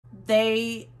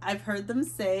I've heard them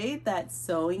say that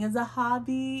sewing is a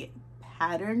hobby,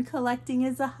 pattern collecting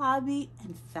is a hobby,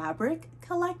 and fabric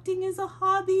collecting is a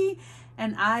hobby.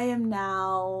 And I am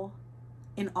now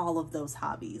in all of those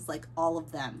hobbies. Like, all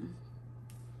of them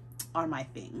are my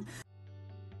thing.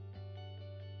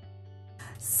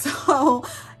 So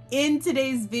in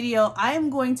today's video, I am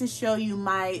going to show you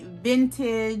my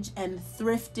vintage and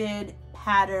thrifted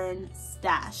pattern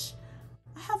stash.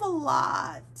 I have a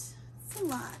lot. It's a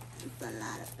lot. It's a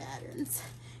lot of patterns.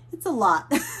 It's a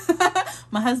lot.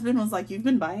 My husband was like, "You've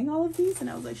been buying all of these?" And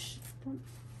I was like, "Shh, don't."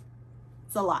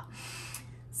 It's a lot.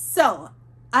 So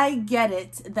I get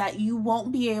it that you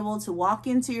won't be able to walk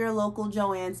into your local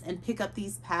Joann's and pick up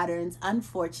these patterns,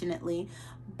 unfortunately.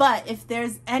 But if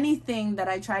there's anything that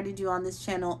I try to do on this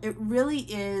channel, it really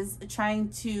is trying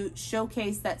to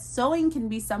showcase that sewing can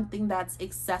be something that's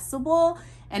accessible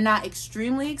and not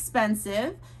extremely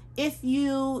expensive if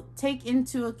you take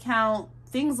into account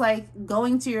things like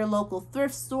going to your local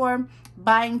thrift store,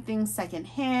 buying things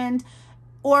secondhand,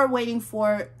 or waiting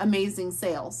for amazing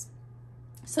sales.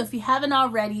 So if you haven't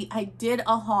already, I did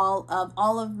a haul of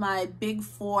all of my big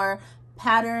 4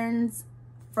 patterns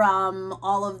from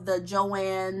all of the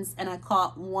Joann's, and I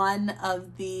caught one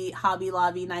of the Hobby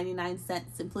Lobby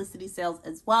 99-cent simplicity sales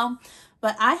as well.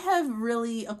 But I have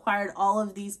really acquired all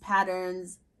of these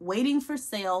patterns waiting for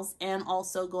sales and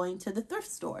also going to the thrift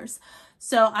stores.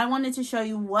 So I wanted to show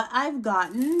you what I've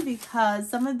gotten because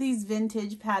some of these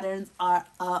vintage patterns are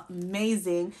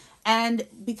amazing. And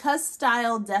because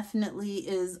style definitely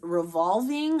is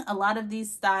revolving, a lot of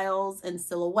these styles and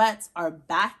silhouettes are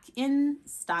back in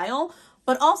style,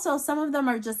 but also some of them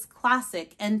are just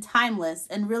classic and timeless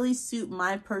and really suit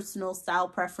my personal style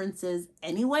preferences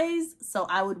anyways. So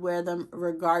I would wear them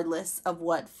regardless of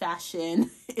what fashion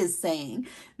is saying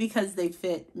because they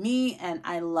fit me and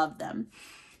I love them.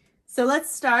 So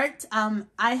let's start.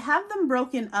 I have them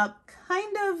broken up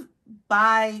kind of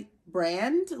by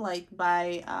brand, like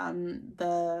by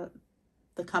the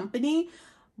company,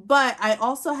 but I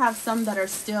also have some that are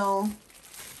still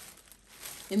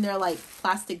in their like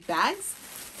plastic bags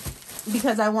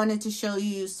because I wanted to show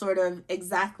you sort of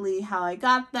exactly how I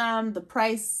got them, the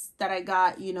price that I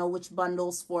got, you know, which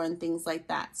bundles for and things like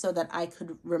that so that I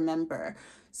could remember.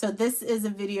 So this is a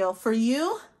video for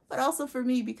you, but also for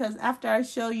me because after I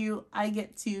show you, I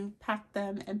get to pack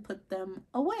them and put them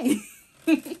away.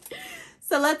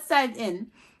 So let's dive in.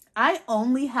 I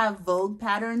only have Vogue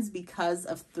patterns because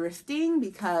of thrifting,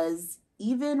 because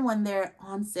even when they're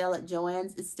on sale at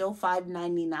Joann's, it's still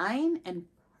 $5.99. And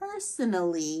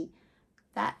personally,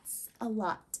 that's a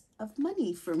lot of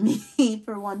money for me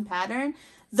for one pattern.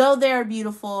 Though they're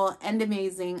beautiful and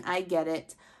amazing, I get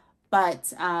it.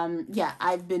 But yeah,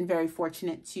 I've been very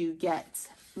fortunate to get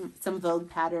some Vogue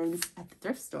patterns at the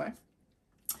thrift store.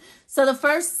 So the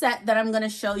first set that I'm going to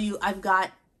show you, I've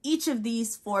got each of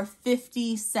these for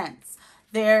 50 cents.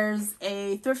 There's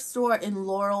a thrift store in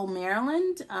Laurel,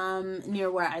 Maryland,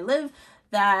 near where I live,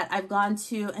 that I've gone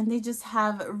to, and they just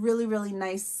have a really, really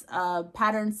nice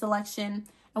pattern selection.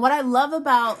 And what I love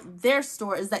about their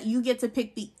store is that you get to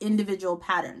pick the individual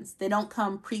patterns. They don't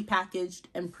come pre-packaged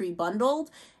and pre-bundled,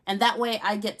 and that way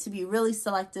I get to be really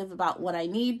selective about what I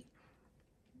need,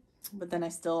 but then I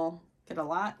still get a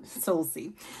lot, so we'll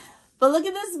see. But look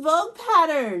at this Vogue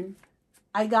pattern.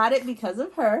 I got it because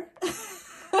of her.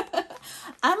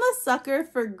 I'm a sucker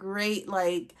for great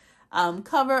like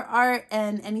cover art,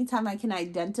 and anytime I can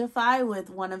identify with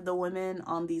one of the women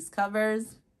on these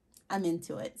covers, I'm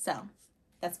into it. So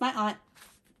that's my aunt,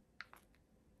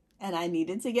 and I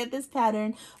needed to get this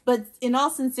pattern. But in all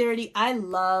sincerity, I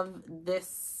love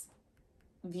this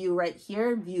view right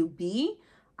here, view B.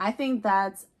 I think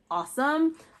that's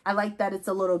awesome. I like that it's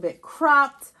a little bit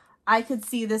cropped. I could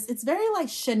see this. It's very like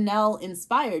Chanel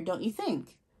inspired, don't you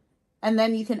think? And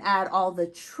then you can add all the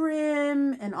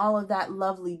trim and all of that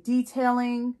lovely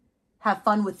detailing. Have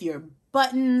fun with your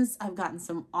buttons. I've gotten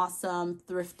some awesome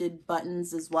thrifted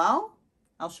buttons as well.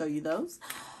 I'll show you those.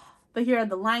 But here are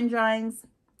the line drawings.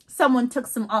 Someone took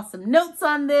some awesome notes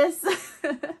on this.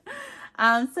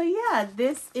 So yeah,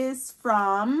 this is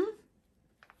from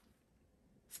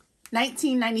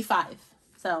 1995.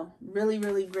 So really,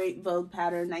 really great Vogue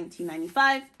pattern,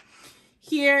 1995.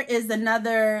 Here is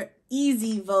another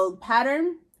easy Vogue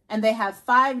pattern, and they have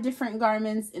 5 different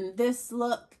garments in this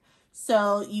look.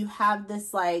 So you have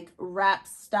this like wrap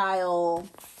style,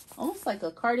 almost like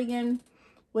a cardigan,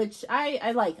 which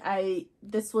I like.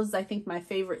 This was, I think, my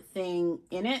favorite thing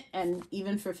in it. And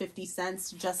even for 50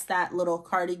 cents, just that little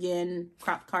cardigan,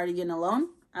 crop cardigan alone,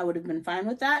 I would have been fine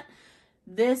with that.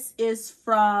 This is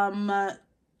from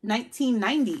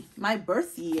 1990, my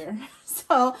birth year.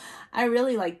 So I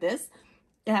really like this.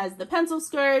 It has the pencil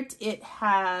skirt. It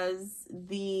has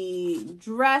the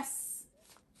dress,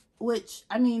 which,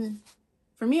 I mean,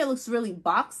 for me, it looks really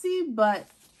boxy, but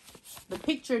the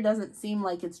picture doesn't seem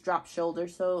like it's drop shoulder.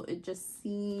 So it just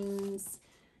seems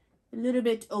a little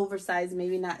bit oversized,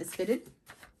 maybe not as fitted.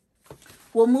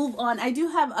 We'll move on. I do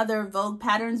have other Vogue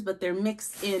patterns, but they're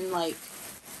mixed in like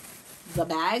the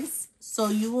bags. So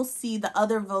you will see the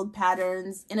other Vogue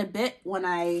patterns in a bit when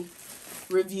I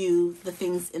review the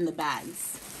things in the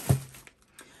bags.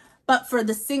 But for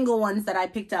the single ones that I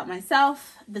picked out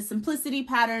myself, the Simplicity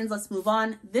patterns, let's move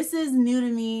on. This is new to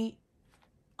me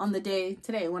on the day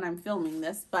today when I'm filming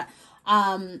this, but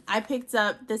I picked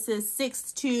up, this is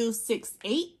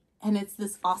 6268, and it's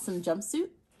this awesome jumpsuit.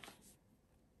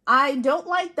 I don't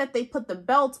like that they put the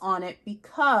belt on it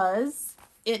because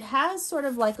it has sort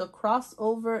of like a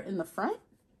crossover in the front.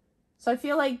 So I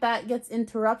feel like that gets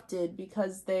interrupted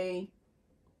because they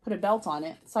put a belt on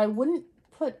it. So I wouldn't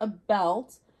put a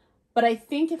belt, but I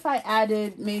think if I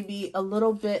added maybe a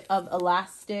little bit of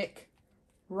elastic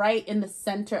right in the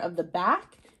center of the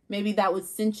back, maybe that would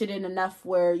cinch it in enough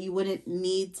where you wouldn't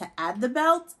need to add the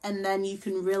belt, and then you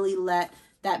can really let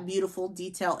that beautiful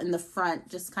detail in the front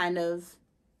just kind of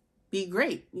be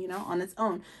great, you know, on its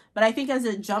own. But I think as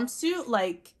a jumpsuit,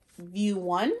 like view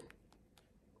 1,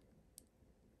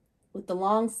 with the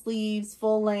long sleeves,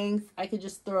 full length, I could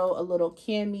just throw a little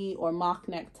cami or mock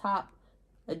neck top,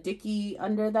 a dickie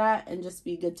under that, and just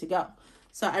be good to go.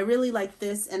 So I really like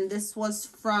this, and this was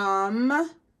from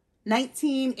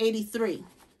 1983.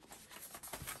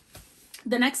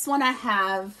 The next one I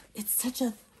have, it's such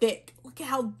a thick, look at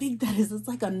how big that is. It's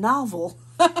like a novel.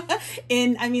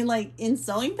 I mean, like in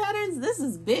sewing patterns, this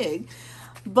is big.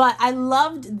 But I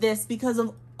loved this because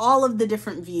of all of the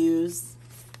different views.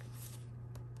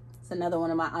 It's another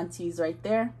one of my aunties right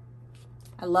there.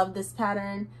 I love this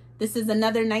pattern. This is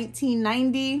another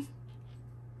 1990.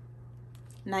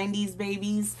 90s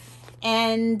babies.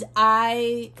 And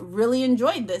I really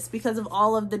enjoyed this because of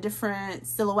all of the different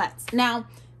silhouettes. Now,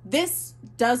 this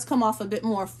does come off a bit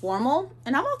more formal,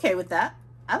 and I'm okay with that.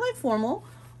 I like formal,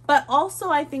 but also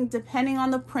I think depending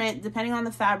on the print, depending on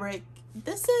the fabric,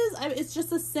 it's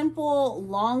just a simple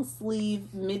long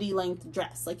sleeve midi length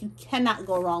dress. Like, you cannot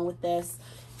go wrong with this.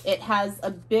 It has a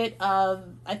bit of,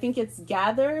 I think it's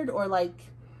gathered or like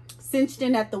cinched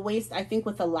in at the waist, I think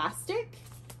with elastic.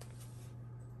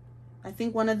 I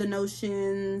think one of the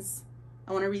notions,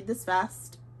 I want to read this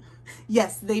fast.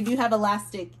 Yes, they do have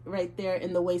elastic right there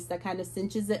in the waist that kind of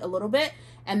cinches it a little bit.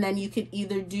 And then you could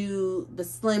either do the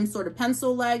slim sort of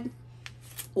pencil leg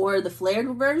or the flared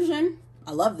version.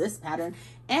 I love this pattern.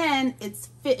 And it's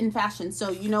fit and fashion.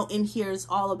 So, you know, in here is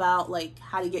all about like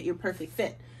how to get your perfect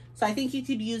fit. So I think you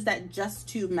could use that just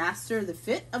to master the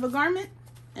fit of a garment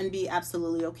and be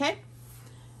absolutely okay.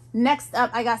 Next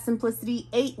up, I got Simplicity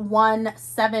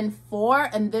 8174,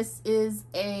 and this is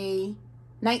a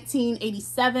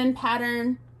 1987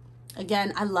 pattern.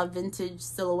 Again, I love vintage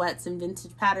silhouettes and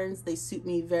vintage patterns. They suit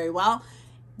me very well.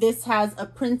 This has a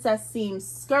princess seam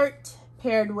skirt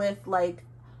paired with like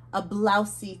a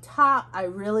blousey top. I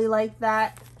really like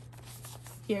that.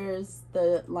 Here's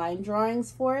the line drawings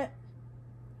for it.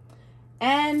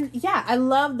 And yeah, I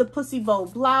love the pussy bow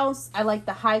blouse. I like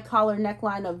the high collar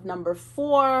neckline of number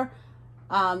 4,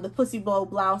 the pussy bow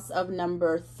blouse of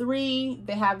number 3.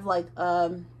 They have like, I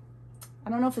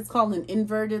don't know if it's called an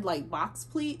inverted like box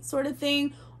pleat sort of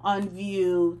thing on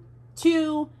view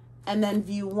 2. And then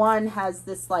view 1 has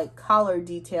this like collar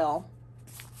detail.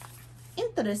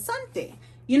 Interessante.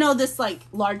 You know, this like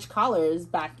large collar is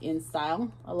back in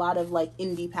style. A lot of like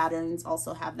indie patterns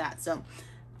also have that. So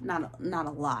not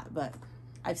a lot, but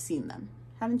I've seen them.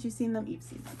 Haven't you seen them? You've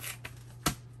seen them.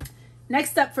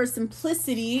 Next up for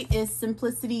Simplicity is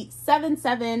Simplicity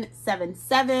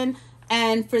 7777.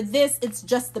 And for this, it's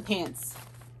just the pants.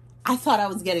 I thought I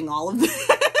was getting all of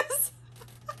this.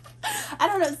 I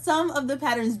don't know. Some of the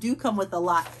patterns do come with a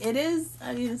lot. It is,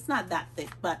 I mean, it's not that thick,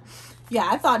 but yeah,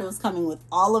 I thought it was coming with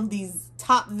all of these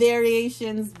top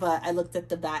variations, but I looked at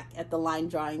the back at the line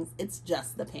drawings. It's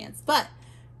just the pants, but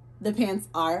the pants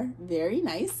are very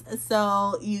nice.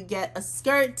 So you get a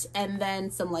skirt and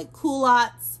then some like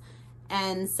culottes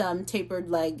and some tapered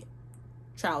leg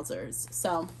trousers.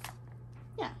 So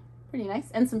yeah, pretty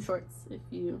nice. And some shorts if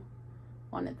you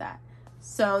wanted that.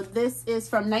 So this is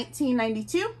from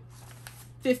 1992,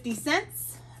 50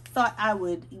 cents. Thought I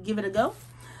would give it a go.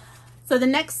 So the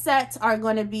next set are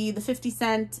going to be the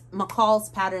 50-cent McCall's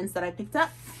patterns that I picked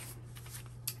up.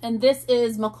 And this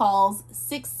is McCall's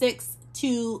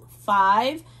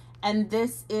 6625, and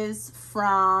this is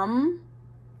from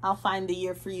I'll find the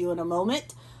year for you in a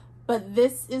moment. But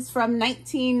this is from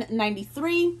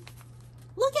 1993.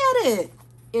 Look at it.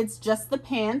 It's just the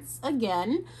pants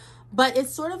again, but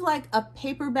it's sort of like a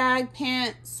paper bag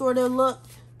pant sort of look.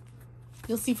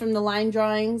 You'll see from the line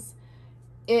drawings.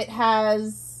 It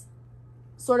has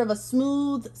sort of a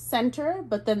smooth center,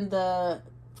 but then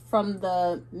from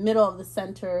the middle of the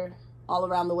center all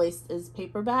around the waist is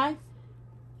paper bag.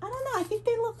 I don't know. I think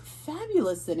they look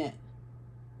fabulous in it.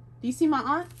 Do you see my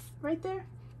aunt right there?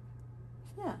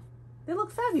 Yeah, they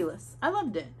look fabulous. I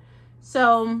loved it.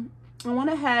 So I went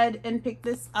ahead and picked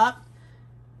this up.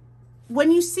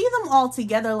 When you see them all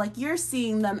together, like you're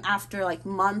seeing them after like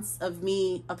months of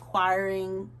me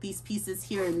acquiring these pieces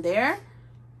here and there.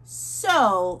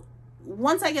 So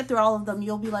once I get through all of them,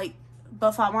 you'll be like,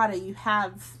 but Famara, you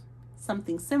have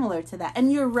something similar to that.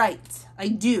 And you're right, I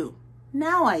do.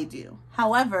 Now I do.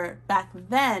 However, back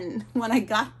then when I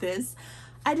got this,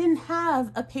 I didn't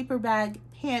have a paper bag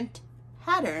pant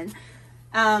pattern.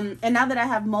 And now that I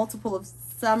have multiple of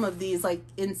some of these like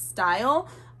in style,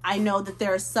 I know that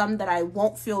there are some that I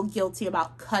won't feel guilty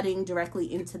about cutting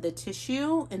directly into the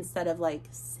tissue instead of like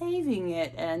saving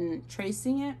it and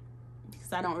tracing it,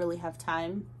 because I don't really have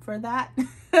time for that.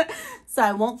 So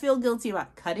I won't feel guilty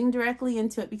about cutting directly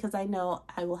into it because I know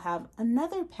I will have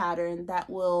another pattern that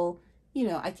will, you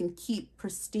know, I can keep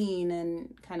pristine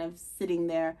and kind of sitting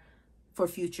there for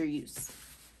future use.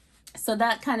 So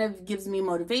that kind of gives me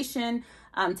motivation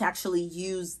to actually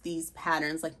use these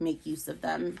patterns, like make use of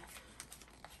them.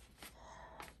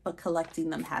 But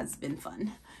collecting them has been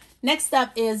fun. Next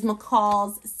up is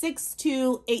McCall's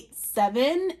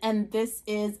 6287, and this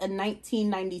is a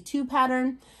 1992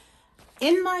 pattern.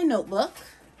 In my notebook,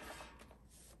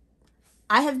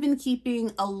 I have been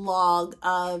keeping a log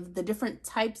of the different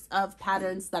types of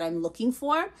patterns that I'm looking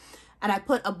for, and I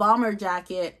put a bomber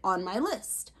jacket on my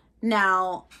list.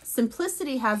 Now,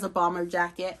 Simplicity has a bomber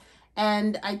jacket,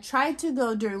 and I tried to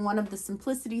go during one of the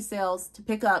Simplicity sales to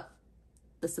pick up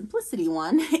the Simplicity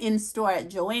one in store at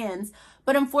Joann's,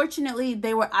 but unfortunately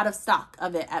they were out of stock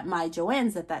of it at my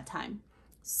Joann's at that time.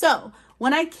 So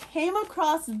when I came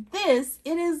across this,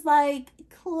 it is like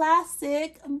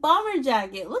classic bomber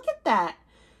jacket. Look at that.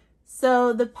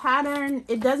 So the pattern,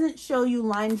 it doesn't show you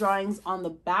line drawings on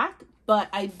the back, but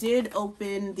I did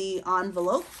open the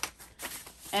envelope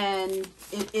and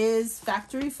it is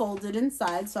factory folded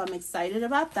inside, so I'm excited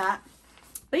about that.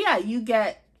 But yeah, you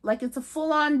get like it's a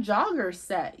full-on jogger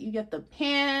set. You get the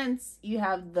pants, you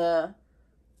have the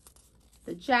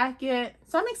jacket.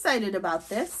 So I'm excited about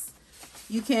this.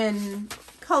 You can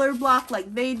color block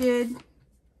like they did.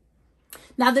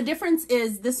 Now the difference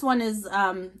is this one is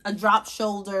a drop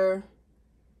shoulder,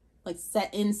 like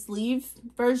set in sleeve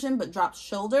version, but drop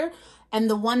shoulder. And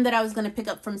the one that I was going to pick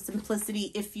up from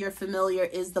Simplicity, if you're familiar,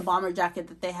 is the bomber jacket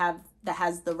that they have that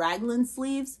has the raglan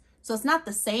sleeves. So it's not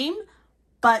the same,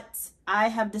 but I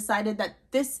have decided that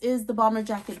this is the bomber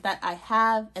jacket that I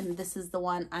have, and this is the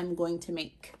one I'm going to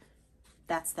make.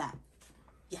 That's that.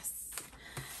 Yes.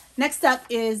 Next up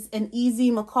is an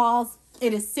easy McCall's.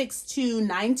 It is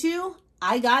 6292.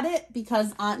 I got it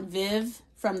because Aunt Viv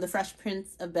from the Fresh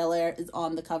Prince of Bel-Air is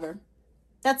on the cover.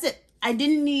 That's it. I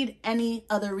didn't need any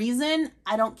other reason.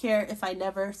 I don't care if I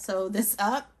never sew this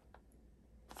up,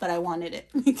 but I wanted it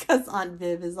because Aunt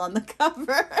Viv is on the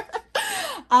cover.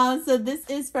 So this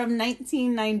is from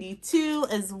 1992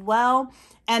 as well.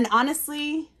 And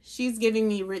honestly, she's giving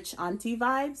me rich auntie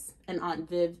vibes, and Aunt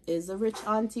Viv is a rich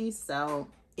auntie, so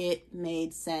it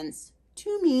made sense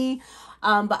to me.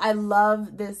 But I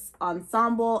love this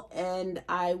ensemble and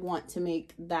I want to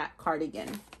make that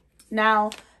cardigan.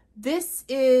 Now, this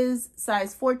is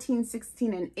size 14,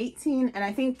 16, and 18, and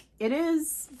I think it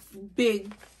is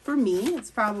big for me. It's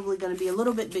probably going to be a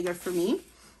little bit bigger for me.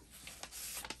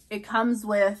 It comes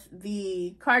with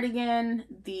the cardigan,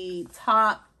 the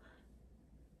top,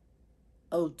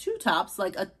 two tops,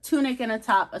 like a tunic and a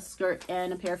top, a skirt,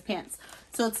 and a pair of pants.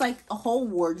 So it's like a whole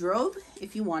wardrobe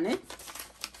if you wanted.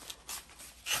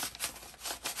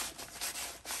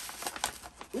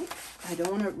 Ooh, I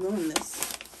don't want to ruin this.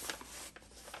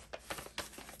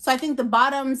 So I think the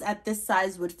bottoms at this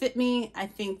size would fit me. I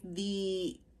think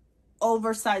the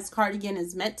oversized cardigan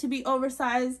is meant to be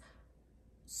oversized,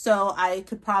 so I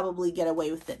could probably get away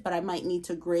with it, but I might need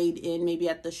to grade in maybe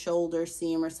at the shoulder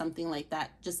seam or something like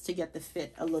that just to get the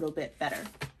fit a little bit better.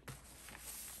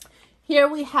 Here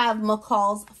we have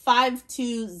McCall's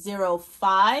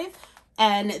 5205,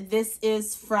 and this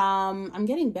is from, I'm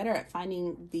getting better at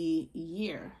finding the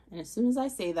year, and as soon as I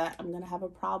say that, I'm going to have a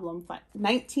problem.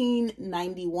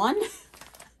 1991.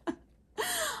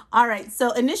 All right,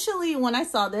 so initially when I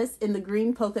saw this in the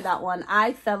green polka dot one,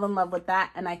 I fell in love with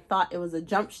that and I thought it was a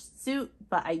jumpsuit,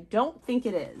 but I don't think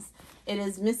it is. It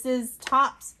is Mrs.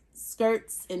 Tops,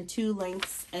 skirts, in 2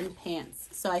 lengths and pants.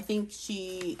 So I think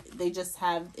they just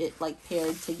have it like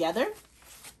paired together.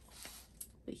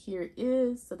 But here it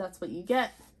is, so that's what you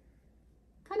get.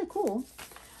 Kind of cool.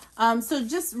 So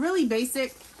just really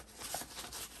basic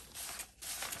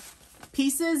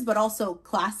pieces, but also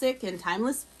classic and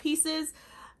timeless pieces.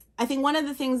 I think one of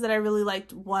the things that I really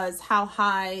liked was how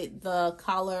high the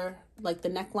collar, like the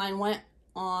neckline, went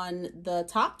on the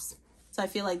tops. So I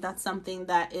feel like that's something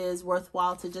that is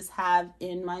worthwhile to just have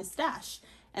in my stash.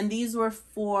 And these were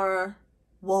for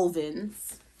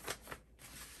wovens.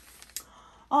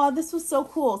 Oh, this was so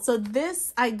cool. So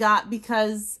this I got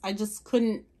because I just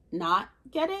couldn't not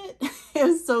get it. It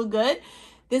was so good.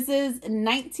 This is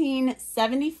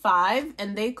 1975,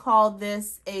 and they call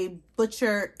this a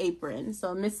butcher apron.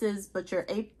 So Mrs. Butcher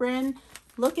Apron.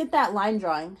 Look at that line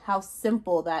drawing, how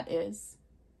simple that is.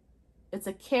 It's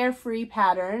a carefree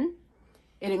pattern.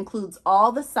 It includes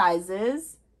all the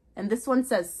sizes, and this one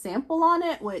says sample on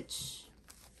it, which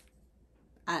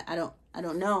I don't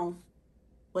know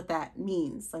what that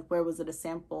means. Like, where was it a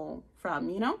sample from,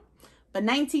 you know? But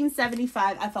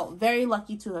 1975, I felt very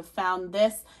lucky to have found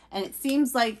this, and it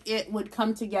seems like it would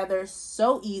come together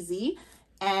so easy.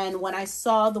 And when I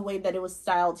saw the way that it was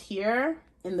styled here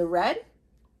in the red,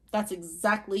 that's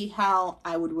exactly how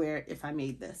I would wear it if I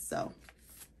made this. So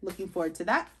looking forward to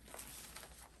that.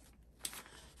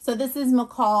 So this is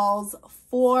McCall's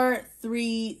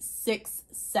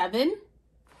 4367.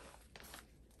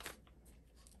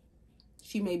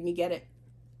 She made me get it.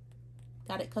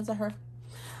 Got it because of her.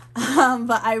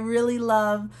 But I really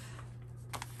love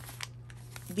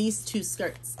these 2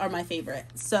 skirts are my favorite.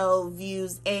 So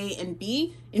views A and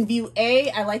B. In view A,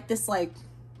 I like this that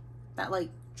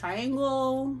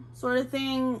triangle sort of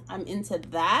thing. I'm into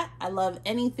that. I love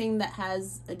anything that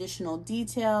has additional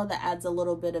detail that adds a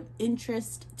little bit of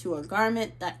interest to a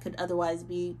garment that could otherwise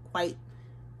be quite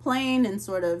plain and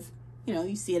sort of, you know,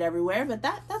 you see it everywhere, but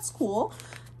that's cool.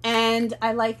 And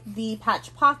I like the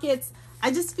patch pockets. I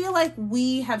just feel like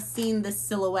we have seen this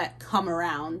silhouette come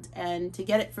around, and to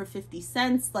get it for 50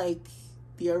 cents, like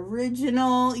the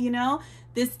original, you know,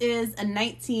 this is a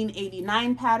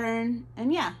 1989 pattern.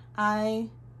 And yeah, I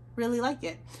really like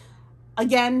it.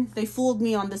 Again, they fooled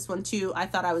me on this one too. I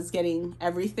thought I was getting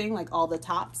everything, like all the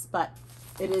tops, but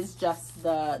it is just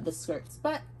the skirts.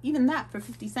 But even that for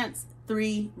 50 cents,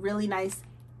 3 really nice,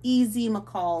 easy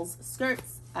McCall's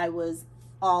skirts. I was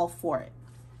all for it.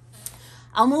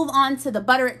 I'll move on to the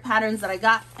Butterick patterns that I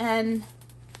got, and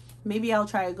maybe I'll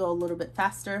try to go a little bit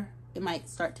faster. It might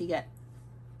start to get,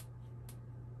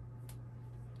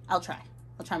 I'll try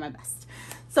my best.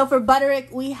 So for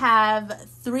Butterick, we have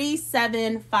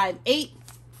 3758.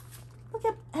 Look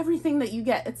at everything that you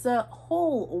get. It's a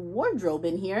whole wardrobe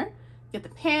in here. You get the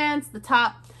pants, the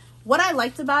top. What I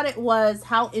liked about it was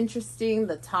how interesting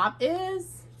the top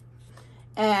is.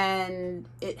 And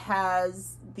it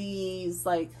has these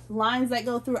like lines that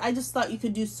go through. I just thought you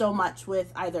could do so much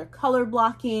with either color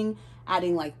blocking,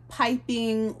 adding like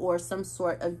piping, or some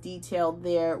sort of detail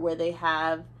there where they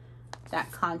have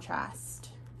that contrast.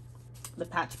 The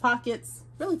patch pockets,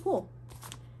 really cool.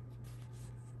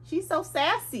 She's so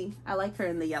sassy. I like her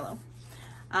in the yellow.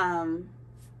 My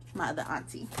other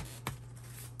auntie.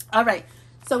 All right,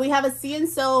 so we have a See and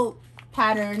Sew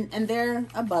pattern, and they're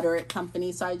a Butterick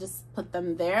company, so I just put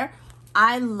them there.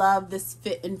 I love this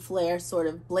fit and flare sort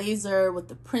of blazer with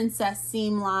the princess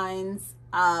seam lines.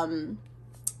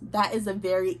 That is a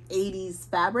very 80s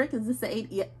fabric. Is this a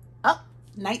 80? Oh,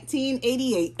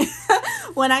 1988.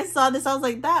 When I saw this, I was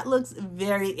like, that looks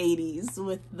very 80s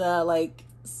with the like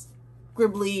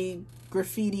scribbly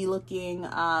graffiti looking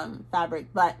fabric.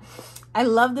 But I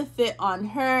love the fit on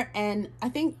her, and I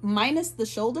think minus the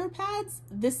shoulder pads,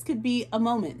 this could be a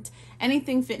moment.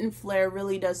 Anything fit and flare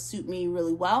really does suit me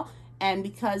really well. And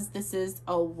because this is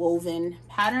a woven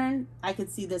pattern, I could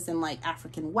see this in like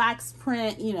African wax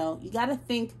print. You know, you got to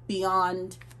think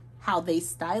beyond how they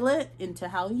style it into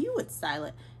how you would style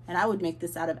it. And I would make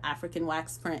this out of African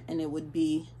wax print, and it would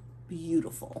be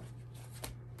beautiful.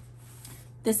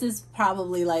 This is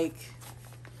probably like,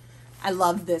 I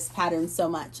love this pattern so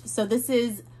much. So this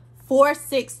is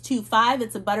 4625.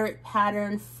 It's a Butterick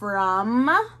pattern from,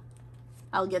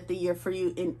 I'll get the year for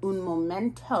you in un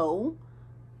momento.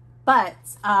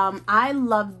 But I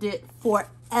loved it for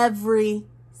every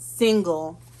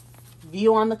single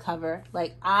view on the cover.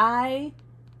 Like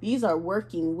these are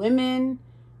working women,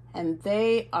 and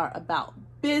they are about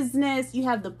business. You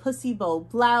have the pussy bow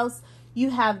blouse.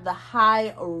 You have the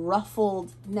high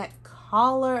ruffled neck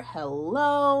collar.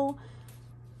 Hello.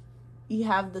 You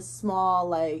have the small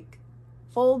like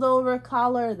fold over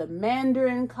collar, the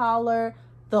mandarin collar,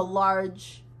 the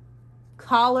large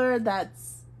collar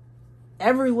that's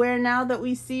everywhere now that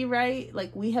we see, right?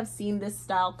 Like we have seen this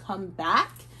style come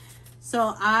back.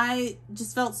 So I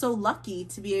just felt so lucky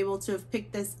to be able to have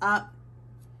picked this up.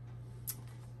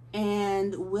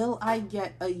 And will I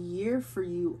get a year for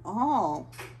you all?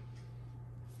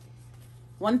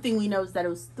 One thing we know is that it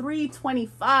was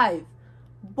 $3.25.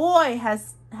 Boy,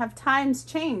 have times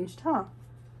changed, huh?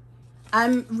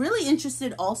 I'm really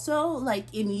interested also like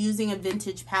in using a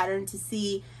vintage pattern to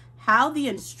see how the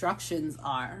instructions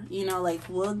are. You know, like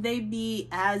will they be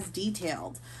as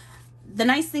detailed? The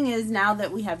nice thing is now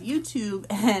that we have YouTube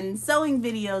and sewing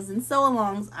videos and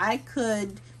sew-alongs, I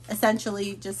could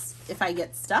essentially just, if I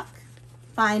get stuck,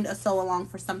 find a sew-along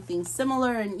for something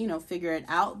similar and, you know, figure it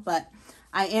out. But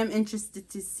I am interested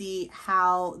to see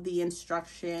how the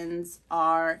instructions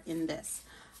are in this.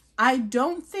 I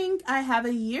don't think I have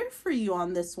a year for you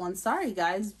on this one. Sorry,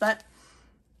 guys, but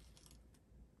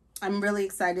I'm really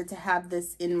excited to have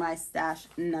this in my stash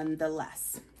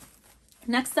nonetheless.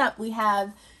 Next up, we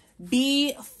have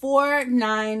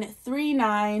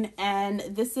B4939, and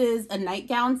this is a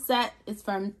nightgown set. It's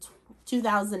from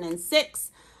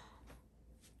 2006.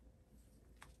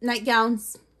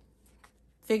 Nightgowns,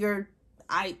 figured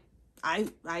I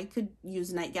could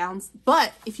use nightgowns,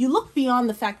 but if you look beyond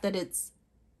the fact that it's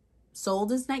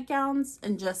sold as nightgowns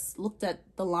and just looked at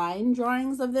the line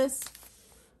drawings of this,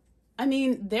 I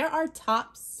mean, there are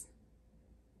tops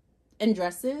and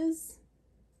dresses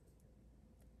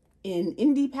in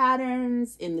indie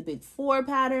patterns, in the big four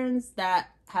patterns that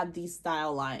have these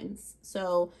style lines.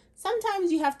 So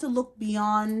sometimes you have to look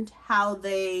beyond how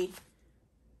they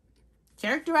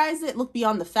characterize it, look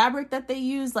beyond the fabric that they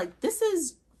use. Like this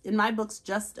is, in my books,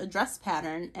 just a dress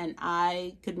pattern, and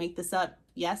I could make this up,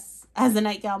 yes, as a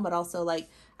nightgown, but also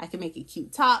like I could make a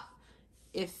cute top.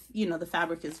 If, you know, the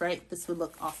fabric is right, this would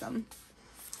look awesome.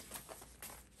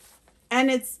 And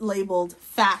it's labeled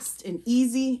fast and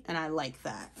easy, and I like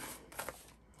that.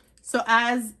 So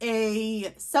as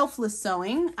a selfless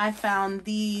sewing, I found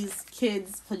these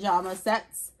kids' pajama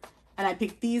sets, and I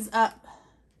picked these up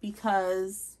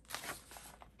because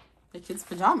they're kids'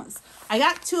 pajamas. I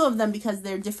got two of them because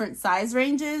they're different size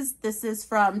ranges. This is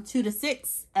from 2 to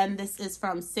 6, and this is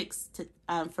from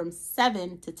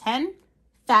 7 to 10.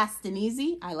 Fast and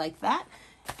easy. I like that.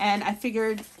 And I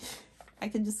figured I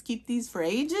could just keep these for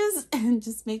ages and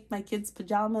just make my kids'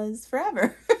 pajamas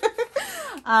forever.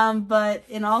 But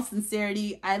in all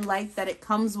sincerity, I like that it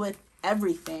comes with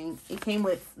everything. It came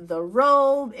with the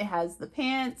robe, it has the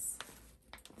pants,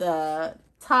 the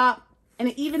top, and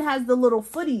it even has the little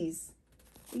footies.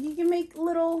 You can make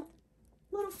little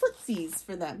footsies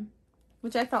for them,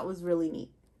 which I thought was really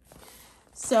neat.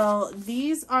 So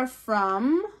these are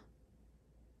from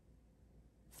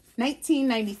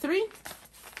 1993,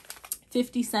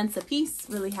 50 cents a piece.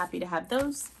 Really happy to have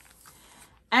those.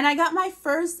 And I got my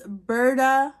first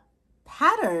Burda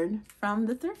pattern from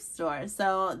the thrift store.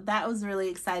 So that was really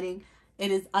exciting.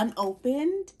 It is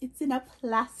unopened. It's in a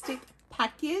plastic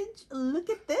package. Look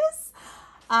at this.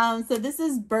 So this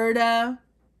is Burda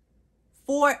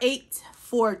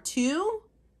 4842.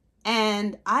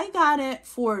 And I got it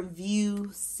for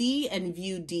view C and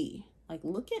view D. Like,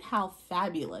 look at how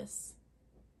fabulous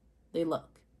they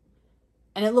look.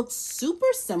 And it looks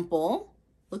super simple.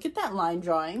 Look at that line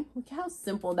drawing. Look how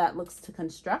simple that looks to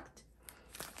construct.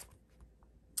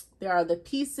 There are the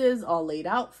pieces all laid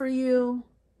out for you.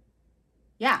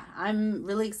 Yeah, I'm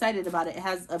really excited about it. It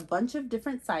has a bunch of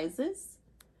different sizes.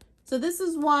 So this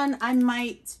is one I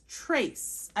might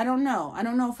trace. I don't know. I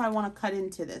don't know if I want to cut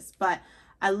into this, but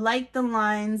I like the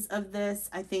lines of this.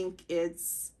 I think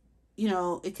it's, you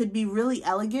know, it could be really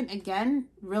elegant. Again,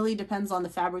 really depends on the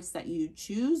fabrics that you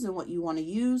choose and what you want to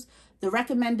use. The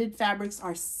recommended fabrics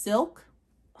are silk.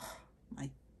 Oh, my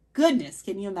goodness,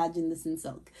 can you imagine this in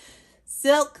silk?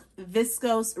 Silk,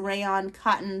 viscose, rayon,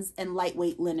 cottons, and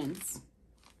lightweight linens.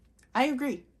 I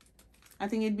agree. I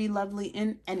think it'd be lovely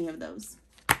in any of those.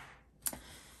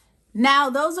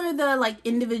 Now, those are the like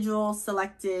individual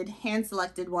selected,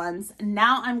 hand-selected ones.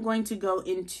 Now I'm going to go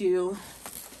into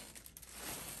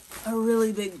a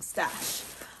really big stash.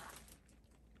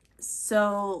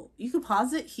 So you could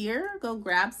pause it here, go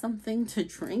grab something to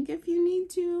drink if you need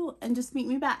to, and just meet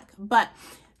me back. But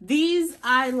these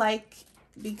I like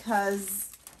because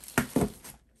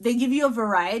they give you a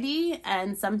variety,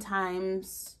 and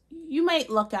sometimes you might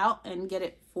luck out and get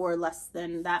it for less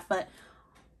than that, but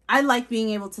I like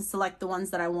being able to select the ones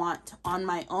that I want on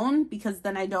my own, because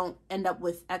then I don't end up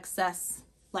with excess,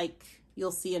 like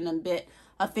you'll see in a bit,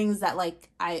 of things that like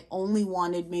I only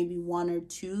wanted maybe 1 or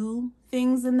 2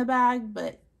 things in the bag,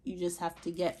 but you just have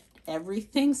to get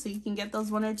everything so you can get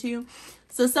those 1 or 2.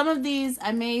 So some of these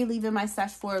I may leave in my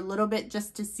stash for a little bit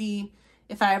just to see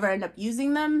if I ever end up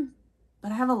using them,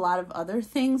 but I have a lot of other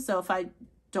things, so if I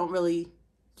don't really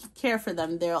care for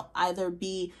them, they'll either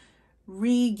be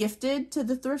re-gifted to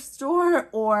the thrift store,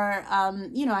 or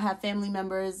you know, I have family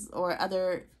members or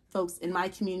other folks in my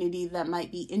community that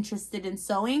might be interested in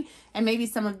sewing, and maybe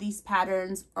some of these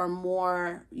patterns are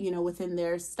more, you know, within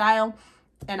their style,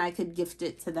 and I could gift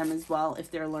it to them as well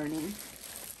if they're learning.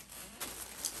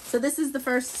 So this is the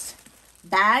first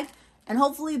bag, and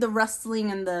hopefully the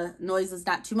rustling and the noise is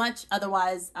not too much,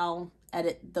 otherwise I'll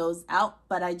edit those out,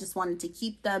 but I just wanted to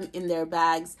keep them in their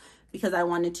bags because I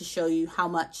wanted to show you how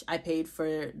much I paid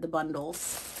for the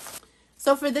bundles.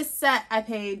 So for this set, I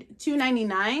paid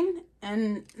 $2.99,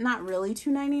 and not really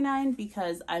 $2.99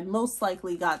 because I most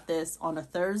likely got this on a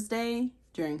Thursday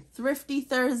during Thrifty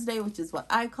Thursday, which is what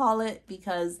I call it,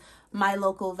 because my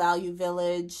local Value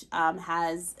Village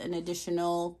has an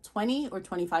additional 20 or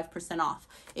 25% off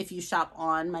if you shop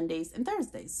on Mondays and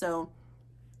Thursdays. So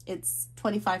it's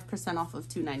 25% off of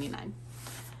 $2.99.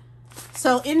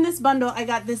 So in this bundle, I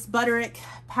got this Butterick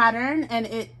pattern, and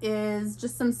it is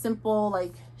just some simple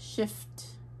like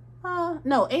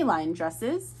A-line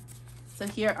dresses. So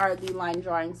here are the line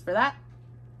drawings for that.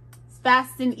 It's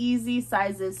fast and easy,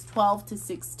 sizes 12 to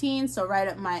 16, so right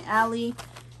up my alley.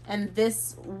 And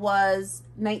this was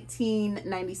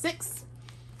 $19.96.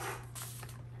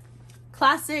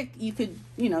 Classic, you could,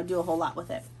 you know, do a whole lot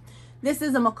with it. This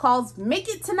is a McCall's Make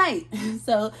It Tonight.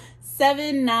 So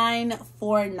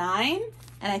 $7.949,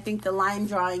 and I think the line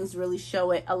drawings really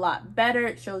show it a lot better.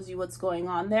 It shows you what's going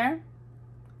on there.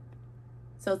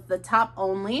 So it's the top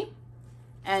only,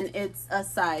 and it's a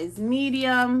size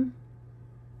medium,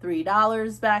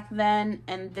 $3 back then,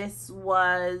 and this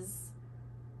was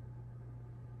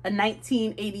a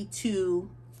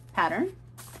 1982 pattern.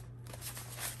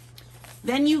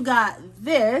 Then you got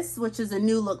this, which is a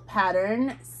new look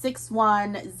pattern,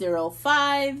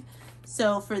 6105.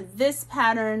 So for this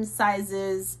pattern,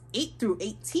 sizes 8 through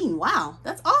 18. Wow,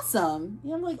 that's awesome.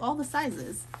 You have like all the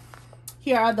sizes.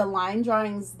 Here are the line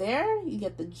drawings there. You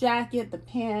get the jacket, the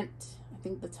pant, I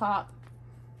think the top.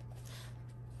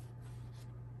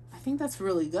 I think that's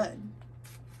really good.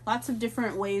 Lots of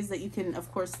different ways that you can,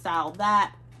 of course, style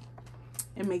that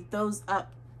and make those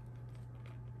up.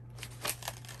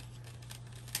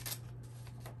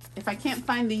 If I can't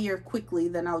find the year quickly,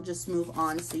 then I'll just move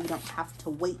on so you don't have to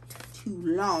wait too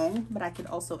long, but I could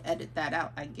also edit that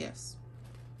out, I guess.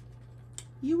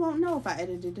 You won't know if I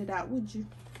edited it out, would you?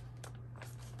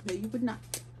 No, you would not.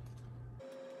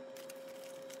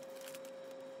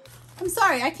 I'm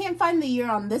sorry, I can't find the year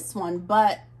on this one,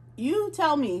 but you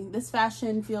tell me, this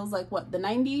fashion feels like what, the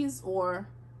 90s, or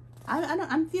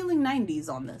I'm feeling 90s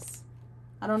on this.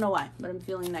 I don't know why, but I'm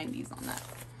feeling 90s on that.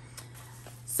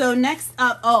 So next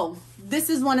up, oh,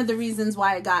 this is one of the reasons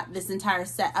why I got this entire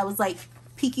set. I was like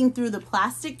peeking through the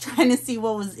plastic trying to see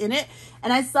what was in it,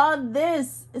 and I saw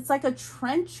this. It's like a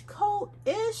trench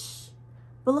coat-ish,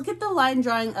 but look at the line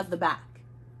drawing of the back.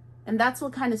 And that's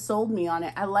what kind of sold me on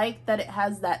it. I like that it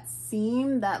has that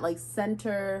seam, that like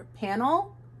center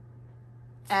panel,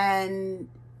 and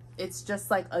it's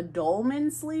just like a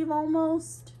dolman sleeve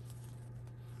almost.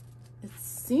 It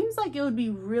seems like it would be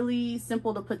really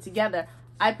simple to put together.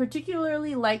 I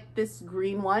particularly like this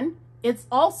green one. It's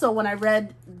also, when I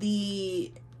read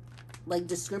the like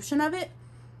description of it,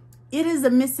 it is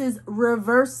a Mrs.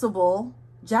 Reversible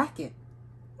jacket.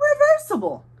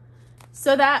 Reversible.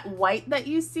 So that white that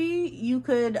you see, you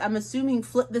could, I'm assuming,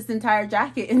 flip this entire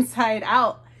jacket inside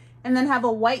out and then have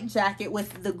a white jacket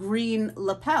with the green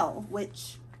lapel,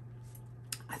 which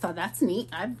I thought that's neat.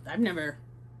 I've never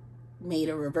made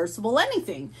a reversible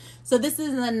anything. So this is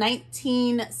a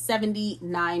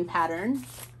 1979 pattern.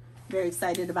 Very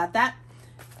excited about that.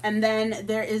 And then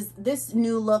there is this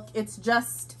new look. It's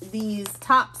just these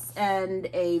tops and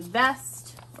a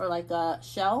vest, or like a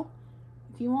shell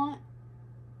if you want.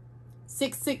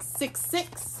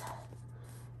 6666.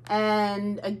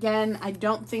 And again, I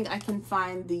don't think I can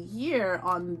find the year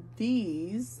on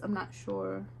these. I'm not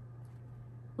sure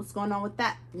what's going on with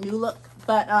that new look,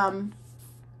 but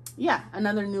yeah,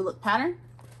 another new look pattern.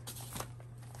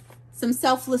 Some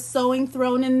selfless sewing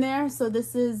thrown in there. So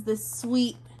this is this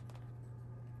sweet,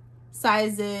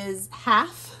 sizes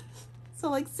half, so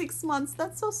like 6 months.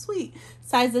 That's so sweet.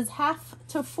 Sizes half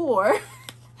to 4,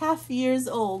 half years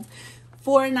old,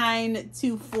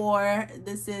 4924.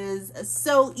 This is a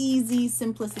So Easy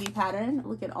Simplicity pattern.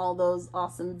 Look at all those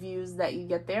awesome views that you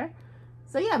get there.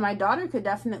 So yeah, my daughter could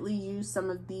definitely use some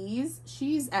of these.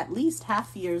 She's at least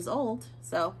half years old,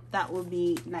 so that will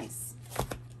be nice.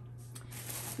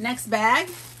 Next bag.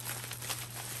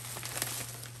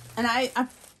 And I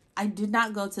did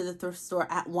not go to the thrift store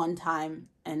at one time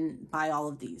and buy all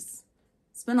of these.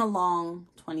 It's been a long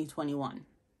 2021.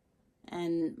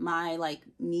 And my like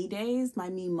me days, my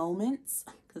me moments,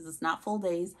 because it's not full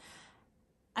days,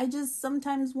 I just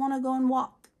sometimes want to go and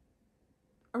walk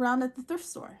around at the thrift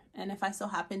store. And if I so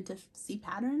happen to see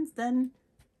patterns, then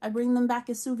I bring them back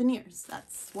as souvenirs.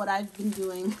 That's what I've been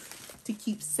doing to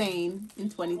keep sane in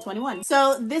 2021.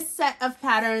 So this set of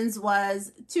patterns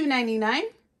was $2.99.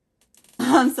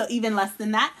 So even less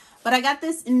than that. But I got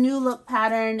this new look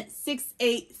pattern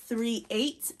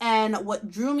 6838. And what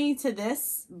drew me to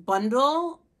this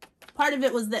bundle, part of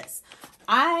it was this.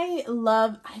 I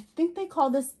think they call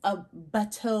this a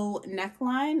bateau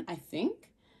neckline, I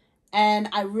think. And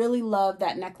I really love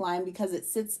that neckline because it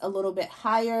sits a little bit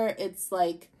higher. It's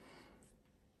like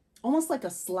almost like a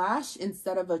slash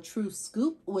instead of a true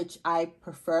scoop, which I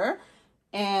prefer.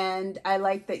 And I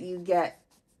like that you get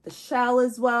the shell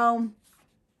as well.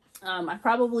 I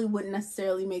probably wouldn't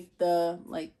necessarily make the,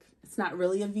 like, it's not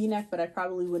really a V-neck, but I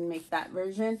probably wouldn't make that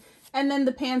version. And then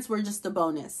the pants were just a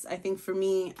bonus. I think for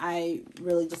me, I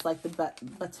really just like the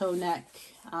bateau neck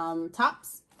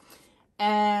tops.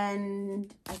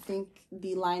 And I think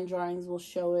the line drawings will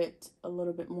show it a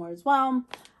little bit more as well.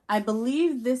 I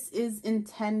believe this is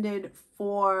intended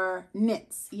for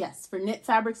knits. Yes, for knit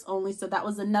fabrics only. So that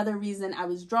was another reason I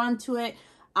was drawn to it.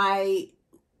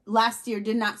 Last year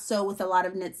did not sew with a lot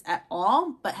of knits at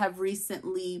all, but have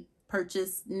recently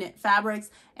purchased knit fabrics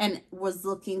and was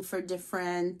looking for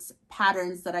different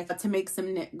patterns that I got to make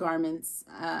some knit garments.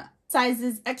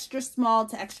 Sizes extra small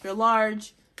to extra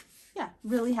large. Yeah,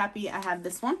 really happy I have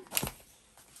this one.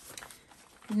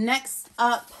 Next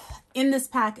up in this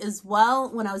pack as well,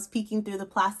 when I was peeking through the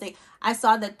plastic, I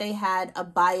saw that they had a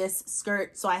bias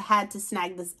skirt, so I had to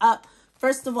snag this up.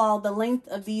 First of all, the length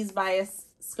of these bias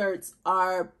skirts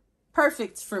are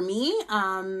perfect for me.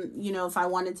 You know, if I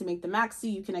wanted to make the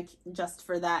maxi, you can adjust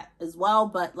for that as well.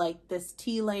 But like this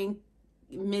T length,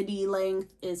 midi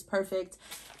length is perfect.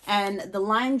 And the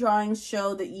line drawings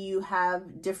show that you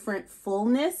have different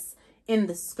fullness in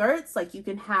the skirts. Like you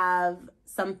can have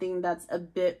something that's a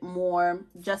bit more,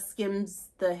 just skims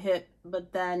the hip,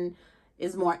 but then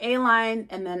is more A-line,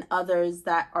 and then others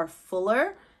that are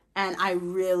fuller. And I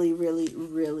really, really,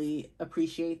 really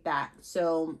appreciate that.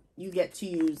 So you get to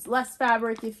use less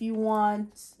fabric if you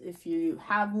want. If you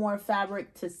have more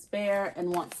fabric to spare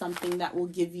and want something that will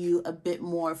give you a bit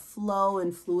more flow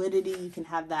and fluidity, you can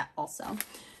have that also.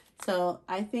 So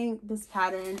I think this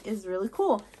pattern is really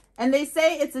cool. And they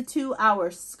say it's a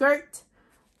 2-hour skirt.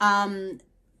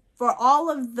 For all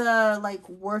of the like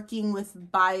working with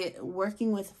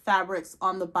fabrics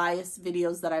on the bias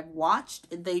videos that I've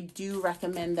watched, they do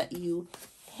recommend that you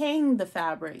hang the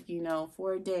fabric, you know,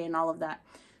 for a day and all of that.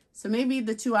 So maybe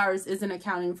the 2 hours isn't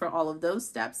accounting for all of those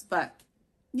steps, but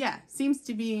yeah, seems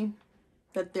to be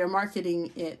that they're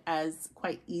marketing it as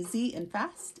quite easy and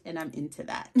fast, and I'm into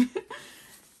that.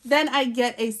 Then I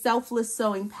get a selfless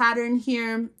sewing pattern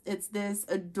here. It's this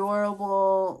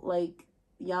adorable like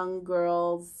young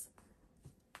girl's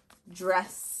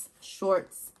dress,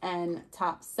 shorts, and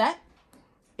top set.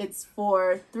 It's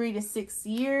for 3 to 6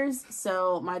 years,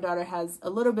 so my daughter has a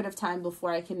little bit of time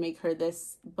before I can make her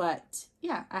this, but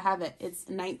yeah, I have it. It's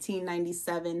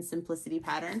 1997 Simplicity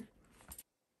pattern.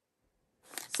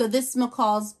 So this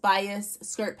McCall's bias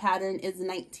skirt pattern is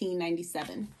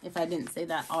 1997, if I didn't say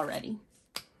that already.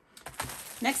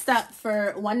 Next up,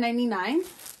 for $1.99,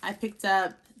 I picked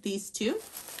up these two.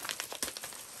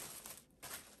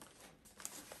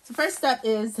 So first up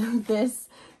is this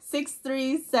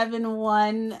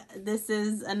 6371. This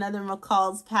is another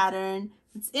McCall's pattern.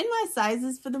 It's in my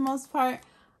sizes for the most part.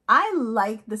 I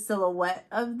like the silhouette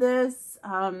of this,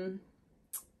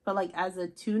 but like as a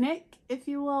tunic, if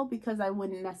you will, because I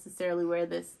wouldn't necessarily wear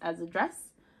this as a dress.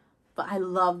 But I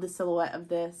love the silhouette of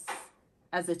this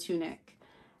as a tunic.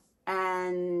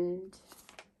 And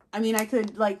I mean, I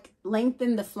could like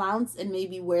lengthen the flounce and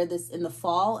maybe wear this in the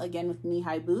fall, again with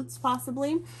knee-high boots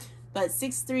possibly. But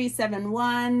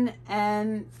 6371,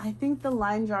 and I think the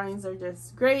line drawings are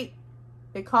just great.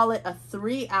 They call it a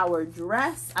 3-hour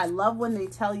dress. I love when they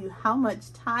tell you how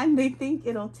much time they think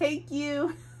it'll take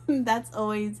you. That's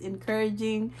always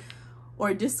encouraging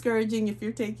or discouraging if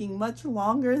you're taking much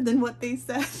longer than what they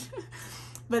said.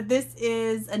 But this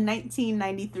is a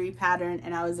 1993 pattern,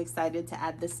 and I was excited to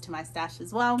add this to my stash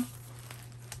as well.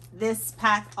 This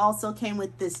pack also came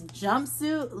with this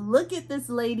jumpsuit. Look at this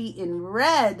lady in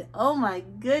red. Oh my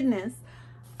goodness.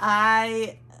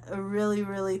 I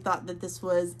really thought that this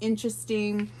was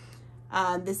interesting.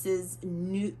 This is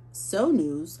new, so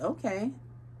news. Okay.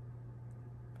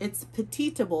 It's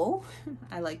petitable.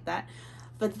 I like that.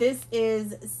 But this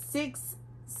is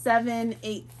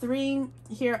 6783.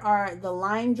 Here are the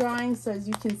line drawings. So as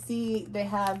you can see, they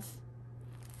have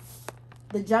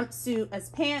the jumpsuit as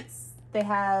pants. They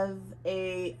have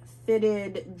a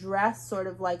fitted dress, sort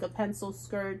of like a pencil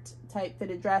skirt type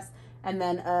fitted dress, and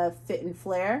then a fit and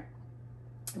flare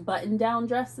button down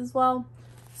dress as well.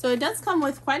 So it does come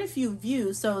with quite a few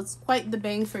views, so it's quite the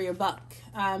bang for your buck.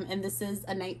 And this is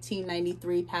a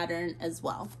 1993 pattern as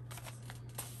well.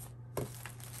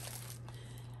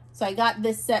 So I got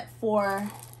this set for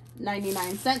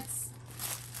 99 cents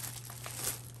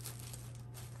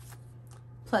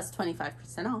plus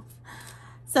 25% off.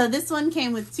 So this one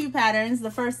came with two patterns. The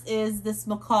first is this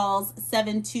McCall's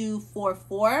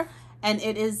 7244, and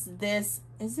it is this,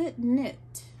 is it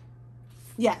knit?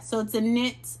 Yeah, so it's a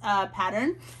knit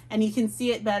pattern, and you can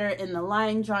see it better in the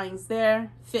line drawings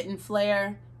there. Fit and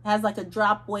flare. It has like a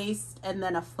drop waist and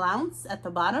then a flounce at the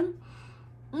bottom.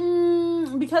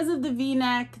 Because of the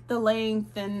V-neck, the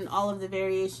length, and all of the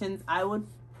variations, I would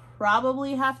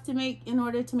probably have to make, in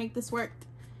order to make this work.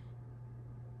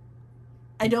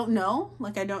 I don't know,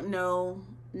 like I don't know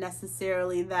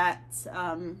necessarily that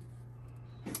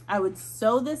I would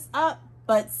sew this up,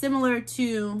 but similar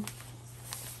to,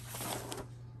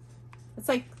 it's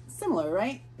like similar,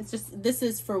 right? It's just, this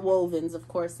is for wovens, of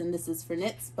course, and this is for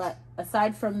knits, but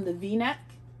aside from the V-neck,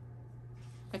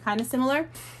 they're kind of similar.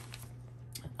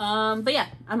 But yeah,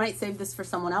 I might save this for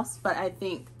someone else, but I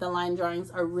think the line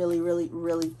drawings are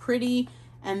really pretty.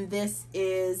 And this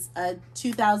is a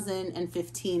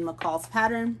 2015 McCall's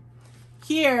pattern.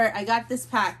 Here, I got this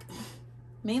pack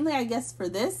mainly, I guess, for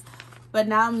this, but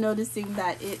now I'm noticing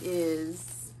that it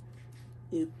is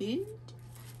opened.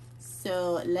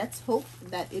 So let's hope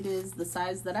that it is the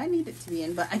size that I need it to be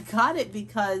in. But I got it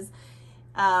because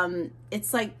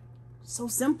it's like so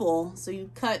simple. So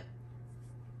you cut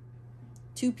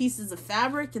two pieces of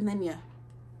fabric and then you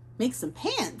make some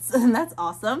pants, and that's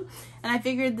awesome. And I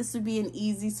figured this would be an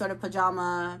easy sort of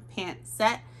pajama pant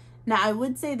set. Now I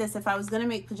would say this, if I was going to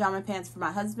make pajama pants for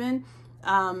my husband,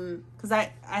 because I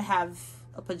have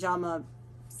a pajama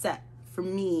set for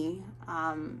me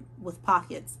with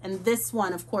pockets, and this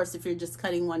one, of course, if you're just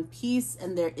cutting one piece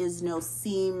and there is no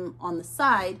seam on the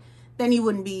side, then you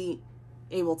wouldn't be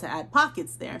able to add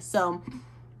pockets there. So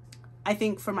I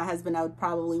think for my husband, I would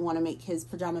probably want to make his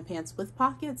pajama pants with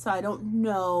pockets. So I don't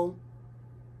know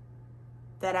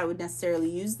that I would necessarily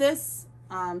use this.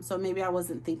 So maybe I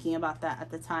wasn't thinking about that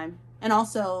at the time. And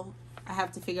also, I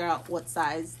have to figure out what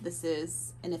size this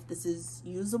is and if this is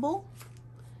usable.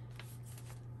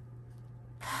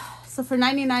 So for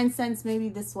 99 cents, maybe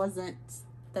this wasn't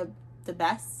the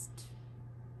best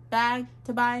bag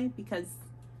to buy, because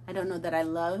I don't know that I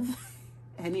love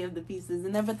any of the pieces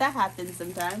in there, but that happens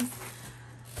sometimes.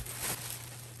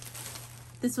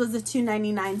 This was a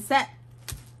 $2.99 set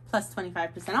plus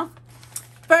 25% off.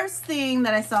 First thing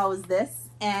that I saw was this,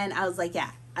 and I was like,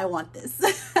 yeah, I want this.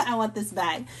 I want this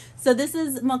bag. So this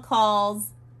is McCall's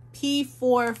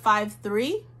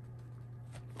P453.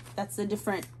 That's a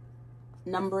different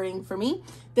numbering for me.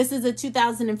 This is a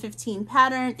 2015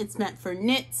 pattern. It's meant for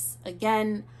knits.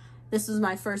 Again, this was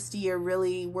my first year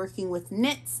really working with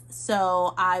knits,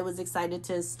 so I was excited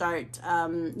to start,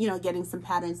 you know, getting some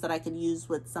patterns that I could use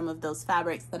with some of those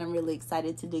fabrics that I'm really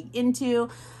excited to dig into.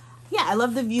 Yeah, I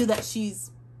love the view that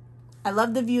she's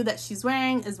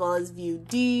wearing, as well as view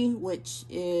D, which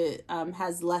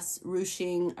has less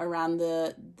ruching around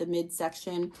the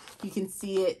midsection. You can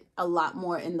see it a lot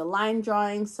more in the line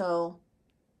drawing, so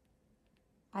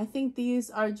I think these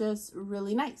are just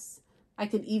really nice. I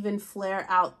could even flare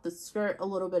out the skirt a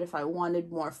little bit if I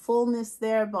wanted more fullness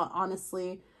there, but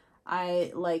honestly,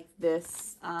 I like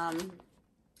this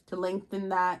to lengthen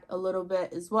that a little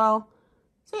bit as well.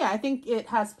 So yeah, I think it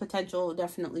has potential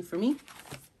definitely for me.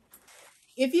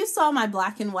 If you saw my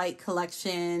black and white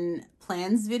collection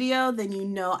plans video, then you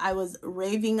know I was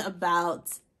raving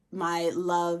about my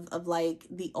love of like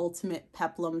the ultimate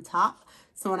peplum top.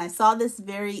 So when I saw this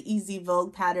very easy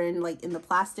Vogue pattern like in the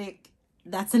plastic,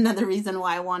 that's another reason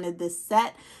why I wanted this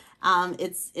set.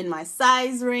 It's in my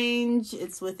size range.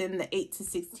 It's within the 8 to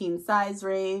 16 size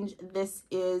range. This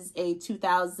is a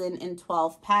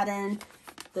 2012 pattern.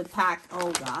 The pack,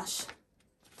 oh gosh,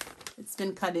 it's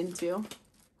been cut into.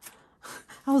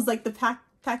 I was like, the pack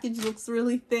package looks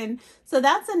really thin. So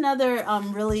that's another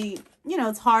really, you know,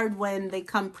 it's hard when they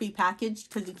come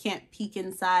pre-packaged because you can't peek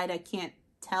inside. I can't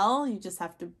tell. You just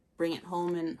have to bring it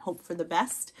home and hope for the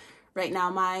best. Right now,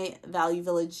 my Value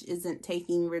Village isn't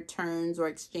taking returns or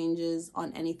exchanges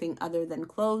on anything other than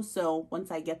clothes. So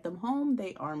once I get them home,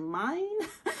 they are mine.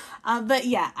 But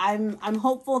yeah, I'm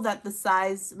hopeful that the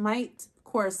size might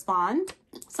correspond.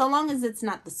 So long as it's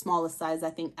not the smallest size, I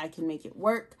think I can make it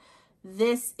work.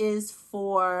 This is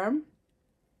for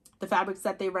the fabrics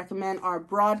that they recommend are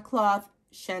broadcloth,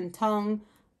 shantung,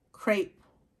 crepe.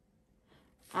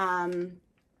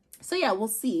 So yeah, we'll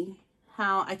see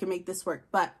how I can make this work,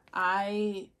 but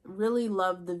I really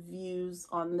love the views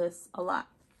on this a lot.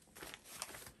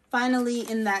 Finally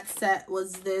in that set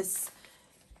was this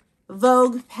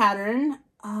Vogue pattern.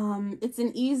 It's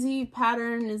an easy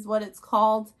pattern is what it's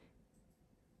called.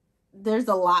 There's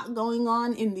a lot going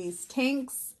on in these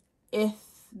tanks. If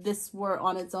this were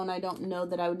on its own, I don't know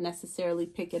that I would necessarily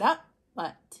pick it up,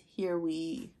 but here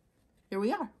we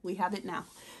are. We have it now.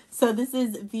 So this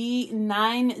is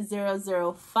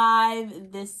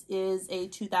V9005. This is a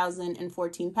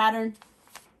 2014 pattern.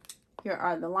 Here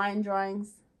are the line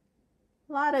drawings.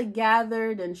 A lot of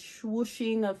gathered and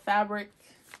swooshing of fabric.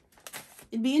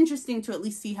 It'd be interesting to at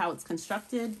least see how it's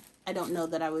constructed. I don't know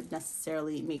that I would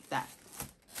necessarily make that.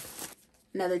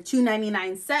 Another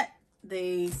 $2.99 set.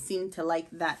 They seem to like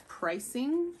that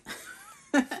pricing.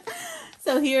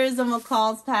 So here's a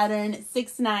McCall's pattern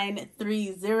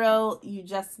 6930. You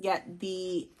just get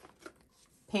the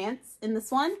pants in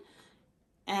this one.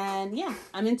 And yeah,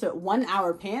 I'm into it. 1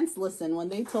 hour pants. Listen, when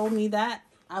they told me that,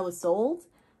 I was sold.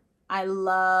 I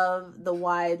love the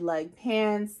wide leg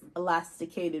pants,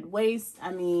 elasticated waist.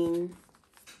 I mean,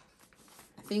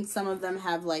 I think some of them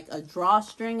have like a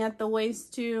drawstring at the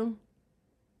waist too.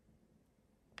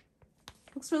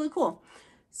 Looks really cool.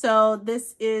 So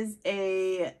this is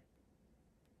a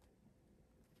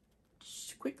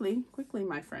quickly,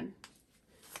 my friend.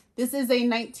 This is a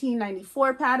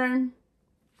 1994 pattern.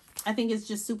 I think it's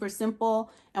just super simple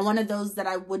and one of those that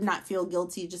I would not feel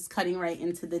guilty just cutting right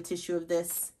into the tissue of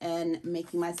this and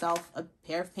making myself a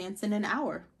pair of pants in an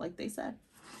hour, like they said.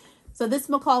 So this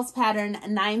McCall's pattern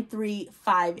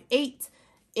 9358.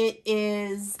 It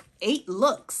is 8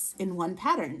 looks in one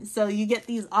pattern. So you get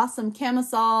these awesome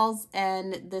camisoles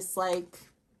and this like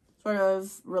sort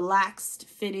of relaxed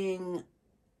fitting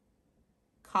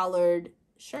collared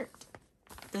shirt.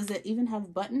 Does it even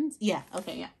have buttons? Yeah,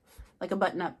 okay, yeah. Like a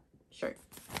button-up shirt.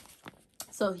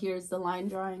 So here's the line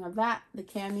drawing of that. The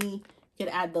cami, you could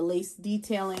add the lace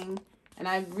detailing. And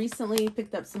I've recently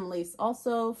picked up some lace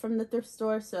also from the thrift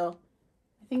store, so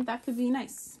I think that could be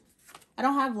nice. I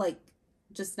don't have like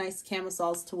just nice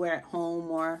camisoles to wear at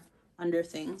home or under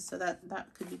things, so that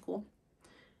could be cool.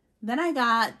 Then I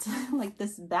got like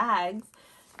this bag,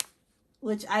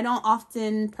 which I don't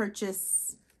often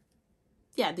purchase,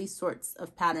 yeah, these sorts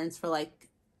of patterns for like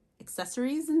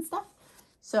accessories and stuff.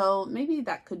 So maybe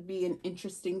that could be an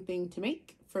interesting thing to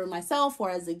make for myself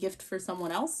or as a gift for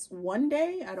someone else one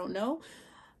day. I don't know.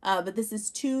 But this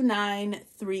is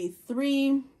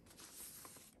 2933.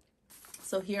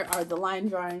 So here are the line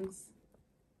drawings.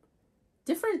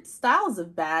 Different styles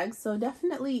of bags, so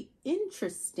definitely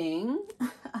interesting.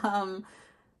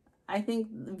 I think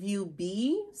view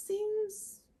B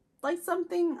seems like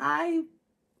something I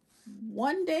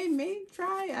one day may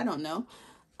try. I don't know.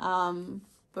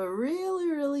 But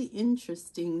really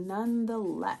interesting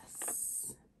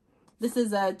nonetheless. This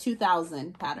is a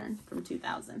 2000 pattern from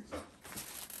 2000.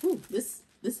 Ooh, this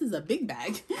is a big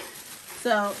bag.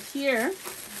 So here,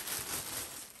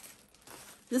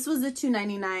 this was a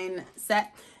 $2.99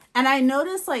 set. And I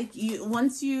noticed like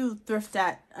once you thrift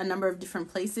at a number of different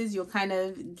places, you'll kind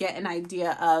of get an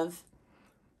idea of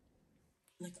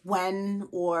like when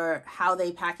or how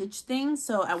they package things.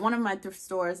 So at one of my thrift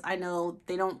stores, I know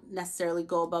they don't necessarily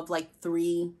go above like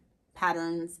 3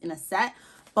 patterns in a set.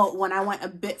 But when I went a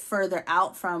bit further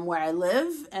out from where I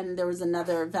live and there was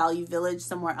another Value Village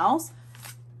somewhere else,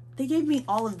 they gave me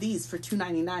all of these for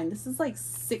 $2.99. This is like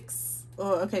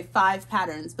 5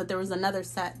 patterns, but there was another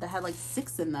set that had like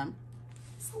 6 in them.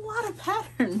 It's a lot of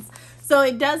patterns. So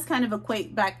it does kind of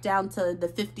equate back down to the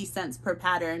 50 cents per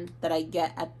pattern that I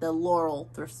get at the Laurel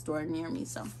thrift store near me.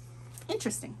 So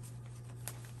interesting.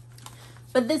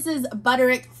 But this is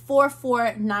Butterick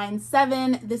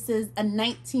 4497. This is a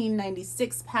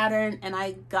 1996 pattern, and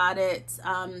I got it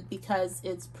because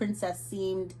it's princess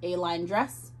themed A-line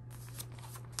dress.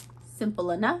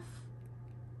 Simple enough.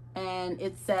 And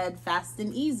it said fast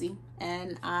and easy,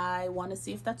 and I want to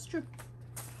see if that's true.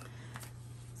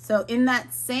 So in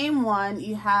that same one,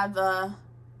 you have a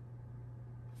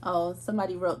Oh,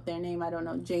 somebody wrote their name. I don't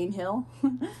know. Jane Hill.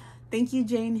 Thank you,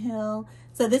 Jane Hill.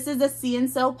 So this is a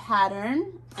See-and-Sew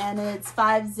pattern, and it's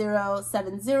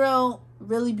 5070.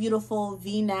 Really beautiful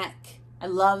V-neck. I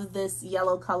love this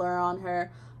yellow color on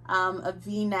her. A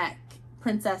V-neck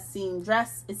princess seam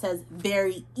dress. It says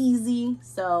very easy,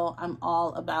 so I'm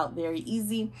all about very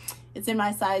easy. It's in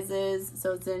my sizes,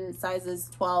 so it's in sizes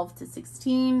 12 to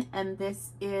 16, and this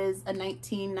is a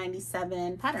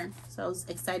 1997 pattern, so I was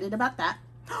excited about that.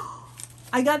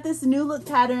 I got this new look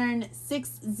pattern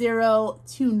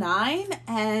 6029,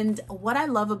 and what I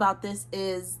love about this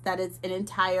is that it's an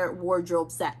entire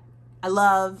wardrobe set. I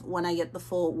love when I get the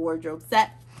full wardrobe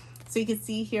set. So you can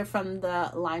see here from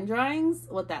the line drawings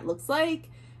what that looks like.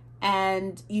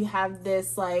 And you have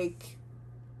this, like,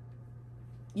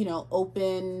 you know,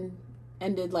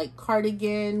 open-ended like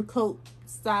cardigan coat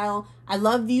style. I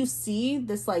love you see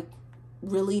this like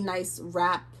really nice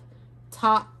wrap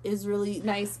top is really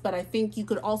nice, but I think you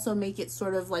could also make it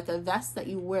sort of like a vest that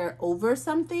you wear over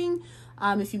something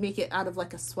if you make it out of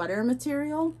like a sweater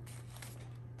material.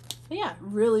 But yeah,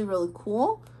 really, really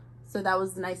cool. So that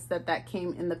was nice that that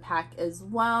came in the pack as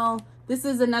well. This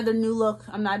is another new look.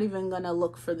 I'm not even gonna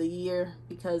look for the year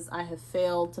because I have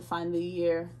failed to find the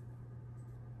year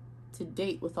to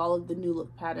date with all of the new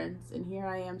look patterns. And here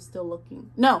I am still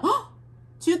looking. No,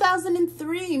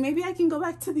 2003. Maybe I can go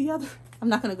back to the other. I'm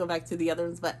not gonna go back to the other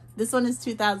ones, but this one is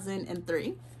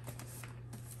 2003.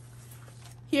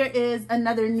 Here is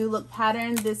another new look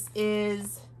pattern. This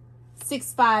is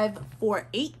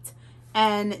 6548.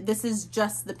 And this is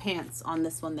just the pants on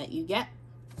this one that you get.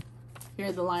 Here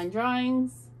are the line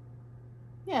drawings.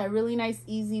 Yeah, really nice,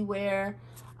 easy wear.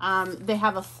 They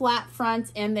have a flat front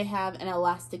and they have an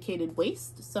elasticated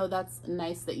waist. So that's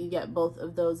nice that you get both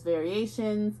of those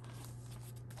variations.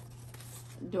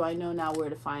 Do I know now where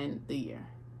to find the year?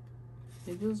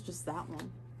 Maybe it was just that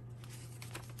one.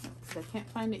 Because I can't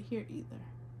find it here either.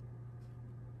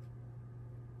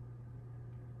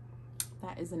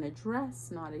 That is an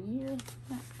address, not a year.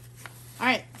 Yeah. All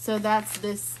right, so that's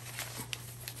this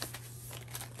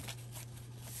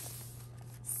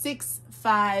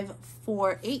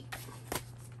 6548.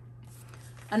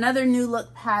 Another new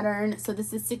look pattern. So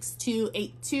this is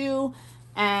 6282,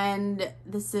 and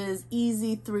this is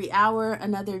Easy 3 Hour,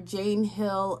 another Jane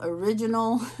Hill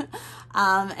original.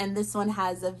 And this one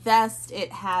has a vest.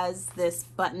 It has this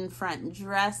button front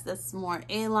dress that's more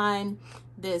A-line,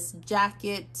 this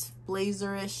jacket,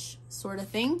 blazerish sort of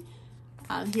thing.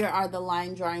 Here are the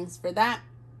line drawings for that.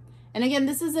 And again,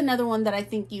 this is another one that I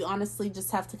think you honestly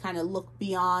just have to kind of look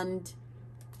beyond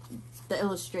the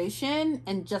illustration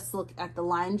and just look at the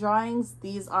line drawings.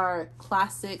 These are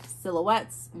classic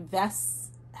silhouettes. Vests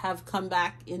have come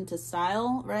back into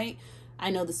style, right? I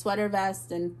know the sweater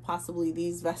vest and possibly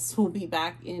these vests will be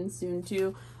back in soon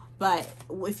too. But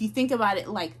if you think about it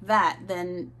like that,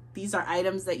 then these are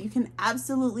items that you can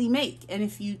absolutely make. And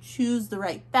if you choose the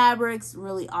right fabrics,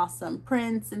 really awesome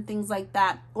prints and things like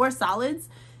that, or solids,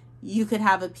 you could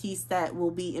have a piece that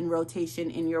will be in rotation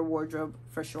in your wardrobe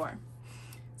for sure.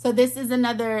 So this is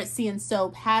another See-and-Sew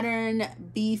pattern,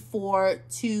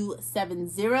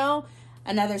 B4270.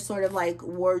 Another sort of like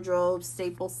wardrobe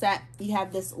staple set. You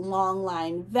have this long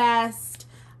line vest.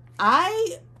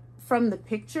 I, from the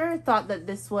picture, thought that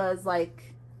this was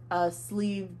like a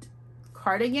sleeved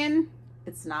cardigan.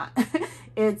 It's not.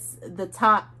 It's the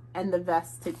top and the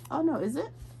vest. Oh no, is it?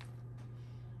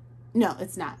 No,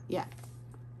 it's not. Yeah.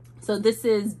 So this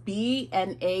is B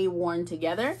and A worn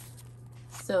together.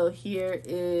 So here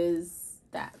is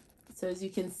that. So as you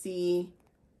can see,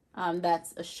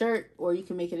 that's a shirt, or you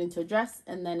can make it into a dress,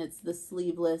 and then it's the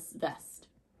sleeveless vest.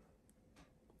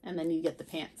 And then you get the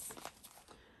pants.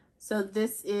 So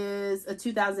this is a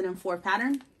 2004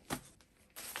 pattern.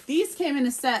 These came in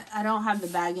a set. I don't have the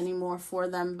bag anymore for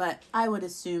them, but I would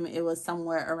assume it was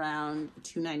somewhere around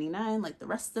 $2.99, like the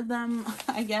rest of them,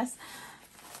 I guess.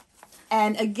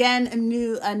 And again,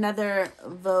 another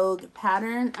Vogue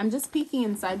pattern. I'm just peeking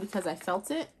inside because I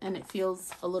felt it and it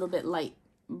feels a little bit light,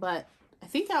 but I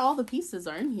think all the pieces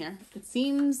are in here. It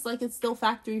seems like it's still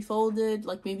factory folded,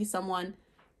 like maybe someone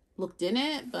looked in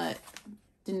it, but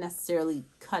didn't necessarily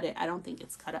cut it. I don't think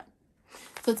it's cut up.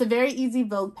 So it's a very easy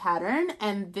Vogue pattern,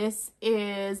 and this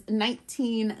is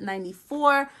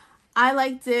 1994. I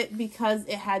liked it because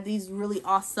it had these really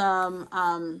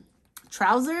awesome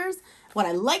trousers. What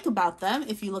I like about them,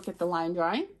 if you look at the line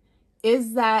drawing,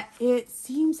 is that it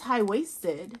seems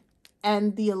high-waisted,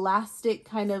 and the elastic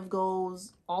kind of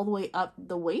goes all the way up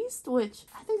the waist, which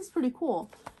I think is pretty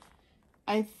cool.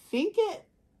 I think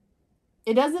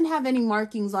it doesn't have any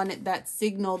markings on it that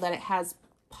signal that it has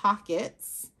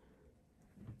pockets.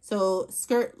 So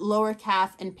skirt, lower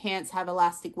calf, and pants have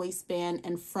elastic waistband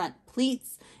and front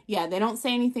pleats. Yeah, they don't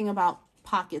say anything about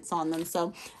pockets on them.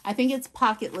 So I think it's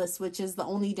pocketless, which is the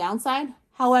only downside.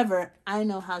 However, I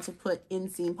know how to put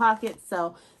inseam pockets,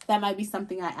 so that might be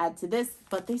something I add to this.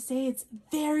 But they say it's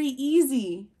very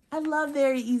easy. I love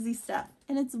very easy stuff.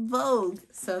 And it's Vogue,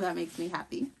 so that makes me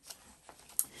happy.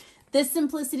 This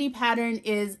Simplicity pattern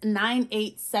is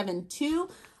 9872.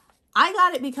 I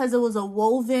got it because it was a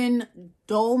woven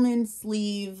dolman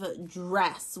sleeve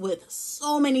dress with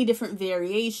so many different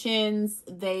variations.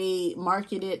 They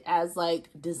market it as like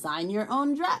design your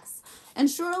own dress. And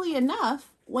surely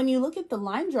enough, when you look at the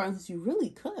line drawings, you really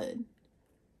could.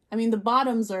 I mean, the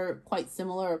bottoms are quite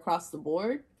similar across the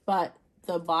board, but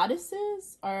the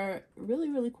bodices are really,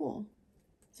 really cool.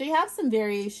 So you have some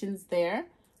variations there,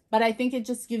 but I think it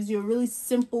just gives you a really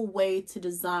simple way to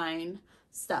design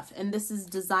stuff. And this is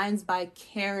Designs by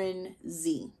Karen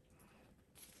Z.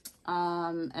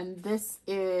 And this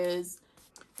is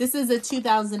a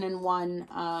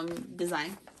 2001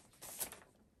 design.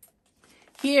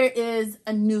 Here is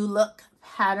a new look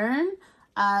pattern.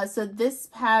 So this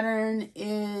pattern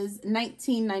is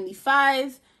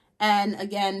 1995. And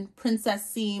again, princess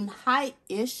seam,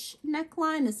 high-ish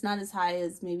neckline. It's not as high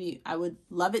as maybe I would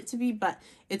love it to be, but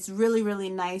it's really, really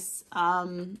nice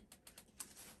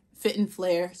fit and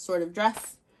flare sort of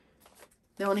dress.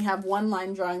 They only have one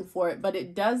line drawing for it, but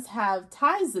it does have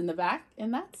ties in the back,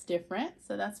 and that's different.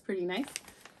 So that's pretty nice.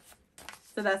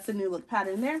 So that's the new look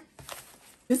pattern there.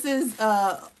 This is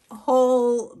a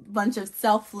whole bunch of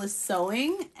selfless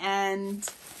sewing and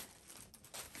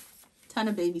a ton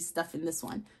of baby stuff in this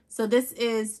one. So this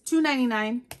is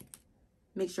 $2.99.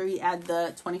 Make sure you add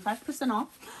the 25%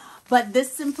 off. But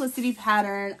this Simplicity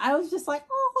pattern, I was just like,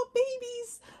 oh,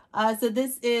 babies. So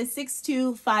this is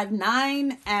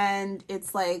 6259, and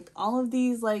it's like all of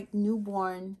these like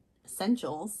newborn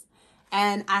essentials.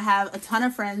 And I have a ton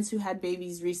of friends who had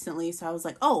babies recently, so I was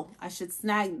like, oh, I should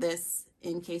snag this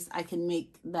in case I can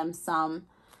make them some.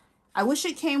 I wish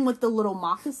it came with the little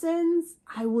moccasins.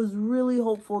 I was really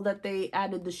hopeful that they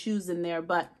added the shoes in there,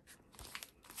 but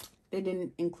they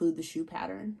didn't include the shoe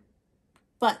pattern.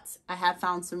 But I have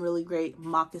found some really great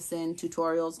moccasin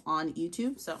tutorials on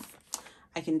YouTube, so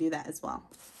I can do that as well.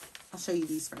 I'll show you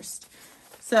these first.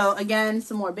 So again,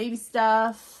 some more baby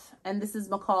stuff. And this is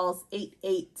McCall's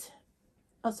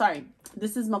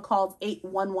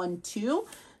 8112.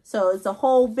 So it's a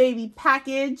whole baby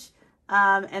package.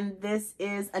 And this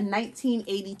is a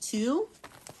 1982.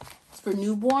 It's for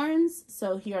newborns.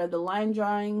 So here are the line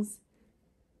drawings.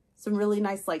 Some really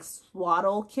nice like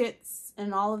swaddle kits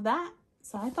and all of that.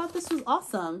 So I thought this was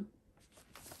awesome.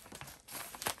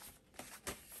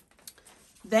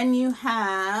 Then you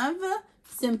have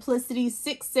Simplicity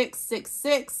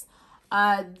 6666.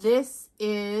 This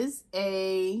is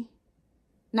a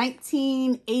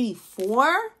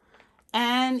 1984.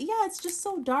 And yeah, it's just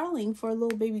so darling for a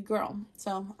little baby girl.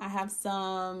 So I have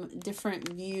some different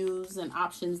views and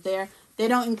options there. They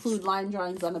don't include line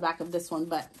drawings on the back of this one,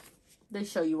 but they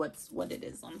show you what it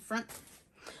is on the front.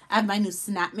 I have my new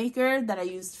snap maker that I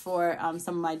used for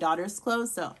some of my daughter's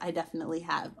clothes. So I definitely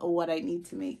have what I need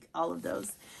to make all of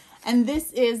those. And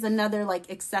this is another like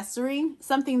accessory,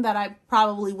 something that I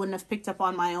probably wouldn't have picked up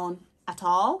on my own at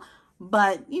all.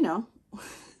 But, you know, a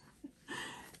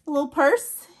little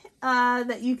purse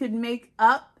that you could make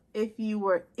up if you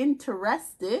were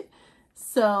interested.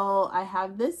 So I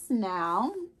have this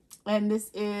now, and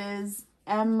this is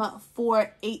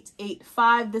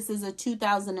M4885. This is a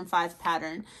 2005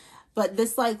 pattern, but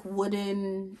this like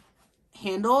wooden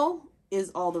handle is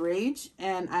all the rage,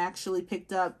 and I actually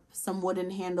picked up some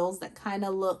wooden handles that kind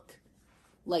of look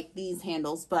like these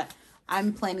handles, but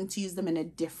I'm planning to use them in a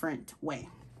different way.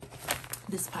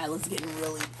 This pile is getting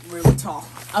really, really tall.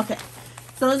 Okay,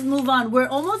 so let's move on. We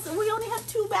only have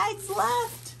 2 bags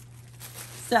left.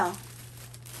 So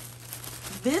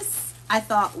this I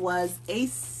thought was a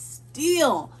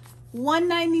steal.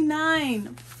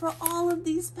 $1.99 for all of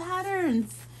these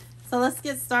patterns. So let's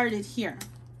get started here.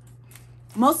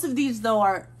 Most of these though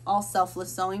are all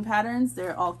selfless sewing patterns.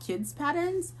 They're all kids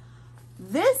patterns.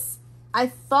 This I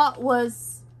thought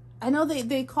was, I know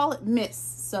they call it Miss,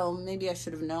 so maybe I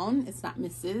should have known. It's not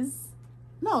Mrs.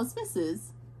 No, it's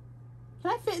Mrs.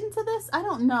 Can I fit into this? I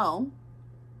don't know.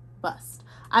 Bust.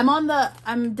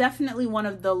 I'm definitely one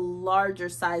of the larger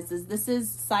sizes. This is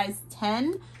size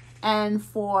 10, and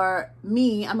for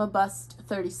me, I'm a bust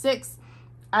 36.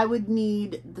 I would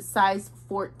need the size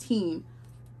 14.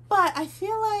 But I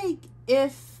feel like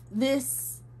if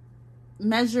this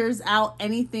measures out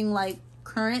anything like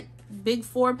current Big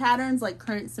 4 patterns, like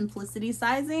current Simplicity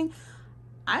sizing,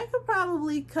 I could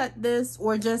probably cut this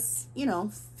or just, you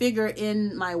know, figure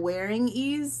in my wearing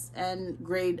ease and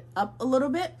grade up a little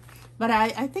bit. But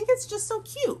I think it's just so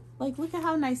cute. Like, look at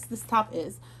how nice this top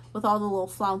is with all the little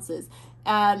flounces.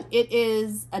 It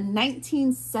is a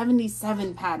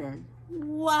 1977 pattern.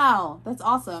 Wow, that's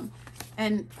awesome.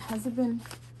 And has it been?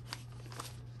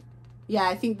 Yeah,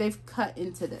 I think they've cut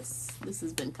into this. This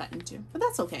has been cut into, but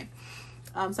that's okay.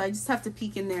 So I just have to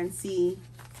peek in there and see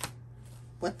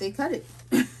what they cut it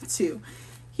to.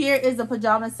 Here is a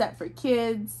pajama set for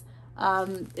kids.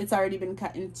 It's already been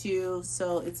cut into,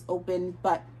 so it's open,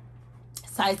 but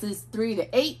sizes 3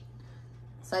 to 8.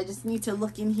 So I just need to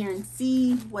look in here and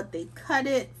see what they cut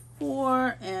it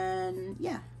for, and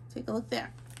yeah, take a look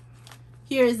there.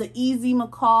 Here is the Easy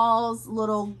McCall's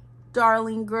little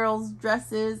darling girls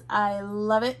dresses. I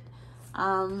love it.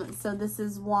 So this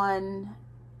is one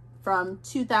from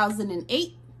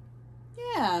 2008.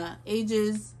 Yeah,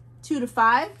 ages 2 to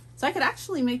 5. So I could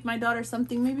actually make my daughter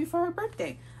something maybe for her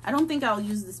birthday. I don't think I'll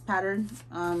use this pattern.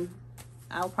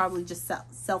 I'll probably just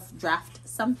self-draft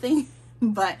something.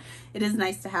 But it is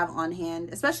nice to have on hand,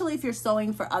 especially if you're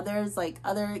sewing for others, like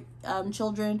other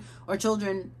children or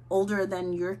children older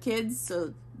than your kids,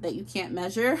 so that you can't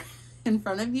measure in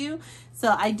front of you.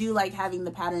 So I do like having the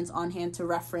patterns on hand to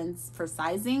reference for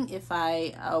sizing if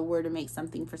I were to make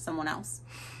something for someone else.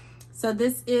 So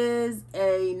this is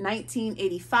a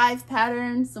 1985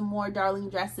 pattern, some more darling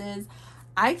dresses.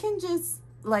 I can just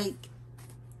like,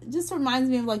 it just reminds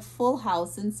me of like Full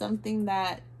House and something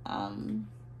that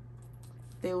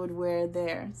they would wear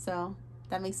there. So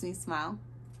that makes me smile.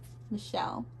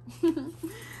 Michelle.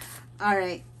 All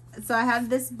right. So I have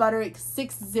this Butterick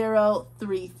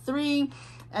 6033,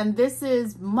 and this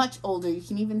is much older. You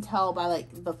can even tell by like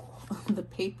the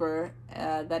paper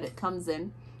that it comes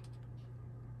in.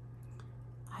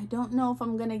 I don't know if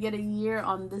I'm gonna get a year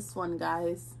on this one,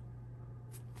 guys.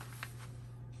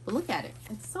 But look at it.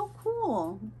 It's so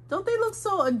cool. Don't they look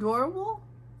so adorable?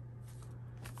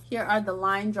 Here are the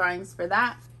line drawings for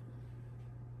that.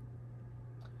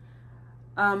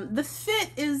 The fit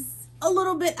is a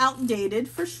little bit outdated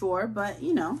for sure, but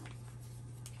you know,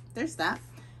 there's that.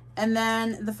 And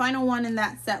then the final one in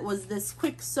that set was this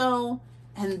quick sew,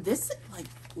 and this, like,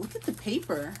 look at the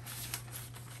paper.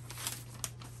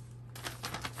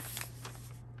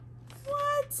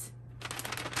 What?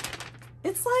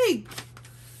 It's like,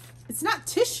 it's not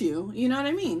tissue, you know what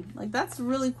I mean? Like, that's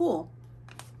really cool.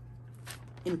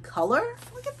 In color,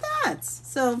 look at that.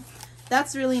 So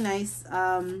that's really nice.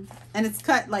 And it's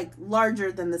cut like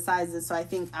larger than the sizes, so I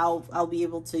think I'll be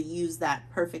able to use that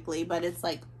perfectly. But it's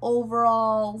like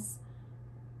overalls.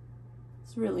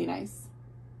 It's really nice.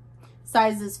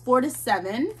 Sizes 4 to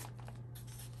 7.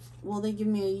 Will they give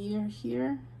me a year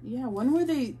here? Yeah, when were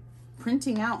they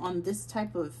printing out on this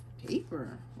type of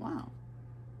paper? Wow.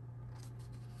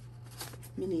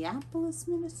 Minneapolis,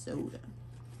 Minnesota.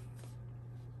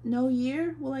 No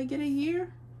year? Will I get a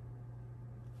year?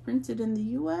 Printed in the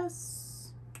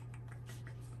US.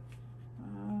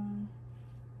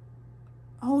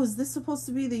 Oh, is this supposed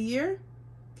to be the year?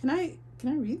 Can I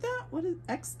read that? What is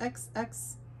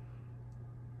XXXIV?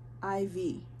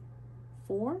 4?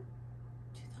 2000.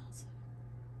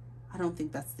 I don't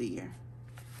think that's the year.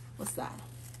 What's that?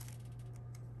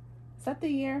 Is that the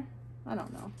year? I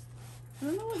don't know. I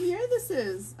don't know what year this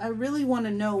is. I really want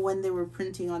to know when they were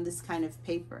printing on this kind of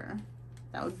paper.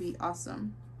 That would be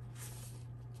awesome.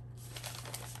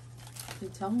 Can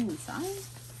you tell me inside?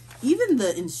 Even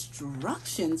the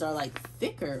instructions are like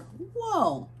thicker.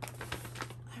 Whoa.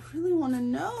 I really want to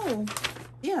know.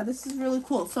 Yeah, this is really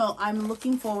cool. So I'm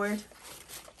looking forward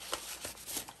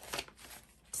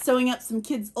to sewing up some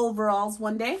kids' overalls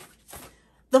one day.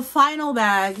 The final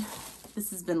bag. This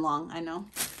has been long, I know.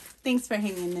 Thanks for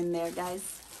hanging in there, guys.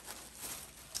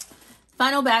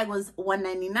 Final bag was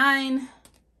 $1.99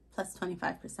 plus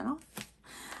 25% off.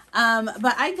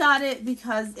 But I got it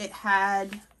because it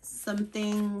had some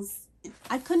things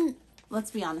I couldn't,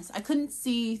 let's be honest, I couldn't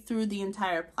see through the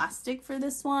entire plastic for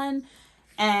this one.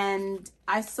 And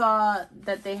I saw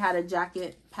that they had a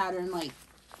jacket pattern like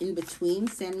in between,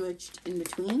 sandwiched in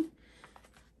between.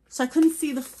 So I couldn't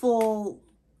see the full,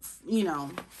 you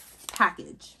know,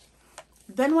 package.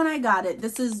 Then when I got it,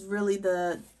 this is really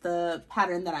the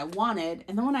pattern that I wanted.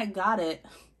 And then when I got it,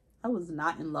 I was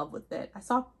not in love with it. I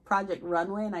saw Project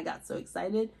Runway and I got so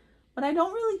excited. But I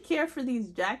don't really care for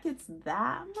these jackets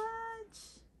that much.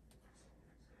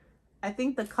 I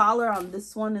think the collar on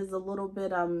this one is a little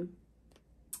bit,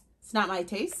 it's not my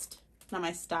taste, not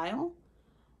my style.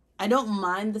 I don't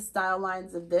mind the style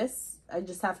lines of this. I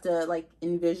just have to like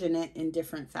envision it in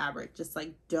different fabric. Just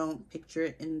like don't picture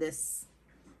it in this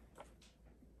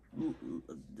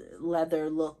leather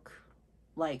look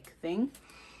like thing.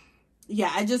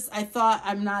 Yeah, I thought,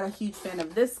 I'm not a huge fan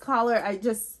of this collar. I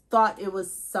just thought it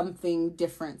was something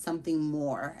different, something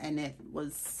more, and it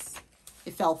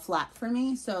fell flat for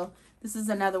me. So this is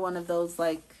another one of those,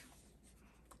 like,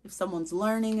 if someone's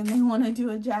learning and they want to do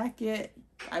a jacket,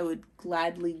 I would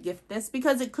gladly gift this,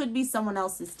 because it could be someone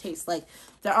else's taste. Like,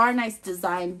 there are nice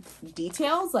design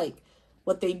details, like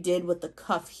what they did with the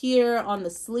cuff here on the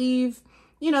sleeve.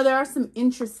 You know, there are some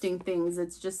interesting things.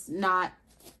 It's just not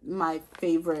my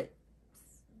favorite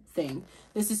thing.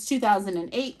 This is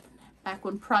 2008, back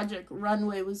when Project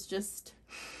Runway was just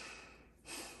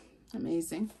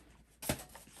amazing.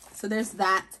 So there's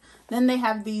that. Then they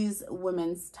have these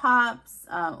women's tops,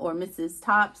 or Mrs.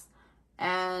 tops,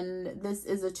 and this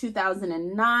is a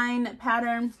 2009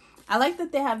 pattern. I like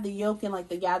that they have the yoke and like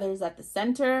the gathers at the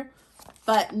center,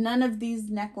 but none of these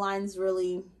necklines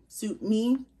really suit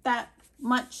me that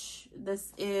much.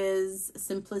 This is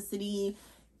Simplicity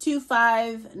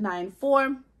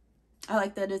 2594. I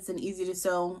like that it's an easy to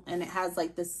sew, and it has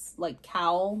like this like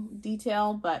cowl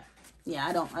detail, but yeah,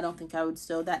 I don't think I would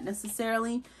sew that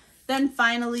necessarily. Then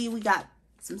finally, we got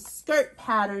some skirt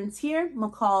patterns here.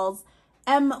 McCall's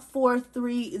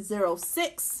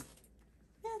M4306.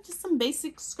 Yeah, just some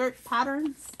basic skirt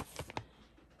patterns.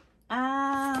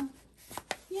 You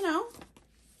know,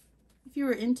 if you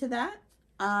were into that.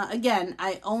 Again,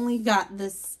 I only got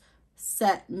this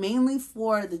set mainly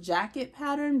for the jacket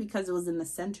pattern because it was in the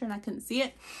center and I couldn't see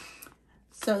it.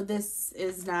 So this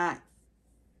is not,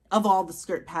 of all the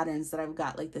skirt patterns that I've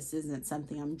got, like, this isn't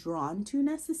something I'm drawn to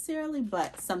necessarily,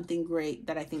 but something great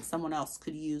that I think someone else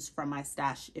could use from my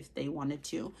stash if they wanted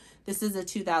to. This is a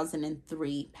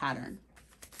 2003 pattern.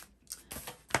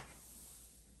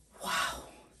 Wow,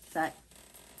 that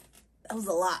was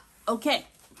a lot. Okay.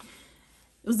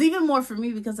 It was even more for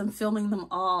me because I'm filming them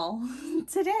all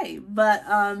today, but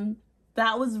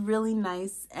that was really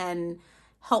nice and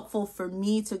helpful for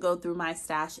me to go through my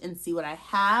stash and see what I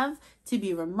have, to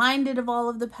be reminded of all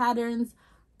of the patterns.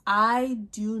 I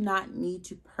do not need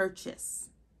to purchase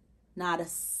not a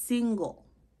single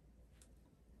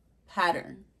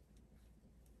pattern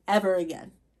ever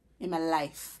again in my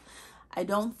life. I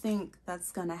don't think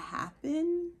that's gonna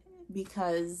happen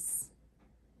because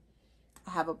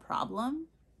I have a problem.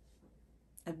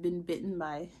 I've been bitten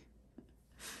by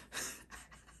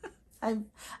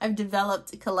I've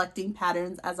developed collecting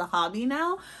patterns as a hobby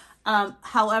now.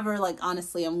 However, like,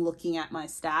 honestly, I'm looking at my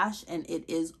stash and it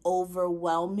is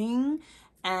overwhelming.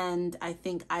 And I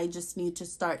think I just need to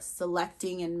start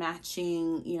selecting and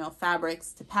matching, you know,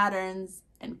 fabrics to patterns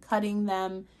and cutting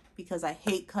them, because I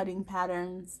hate cutting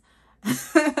patterns.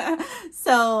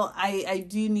 So I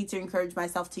do need to encourage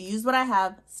myself to use what I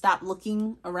have, stop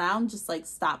looking around, just like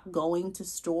stop going to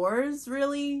stores,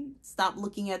 really stop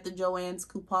looking at the Joann's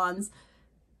coupons,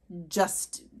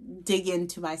 just dig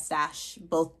into my stash,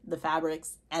 both the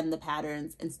fabrics and the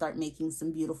patterns, and start making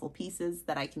some beautiful pieces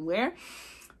that I can wear.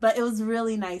 But it was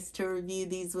really nice to review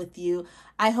these with you.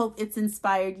 I hope it's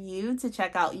inspired you to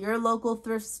check out your local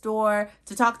thrift store,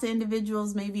 to talk to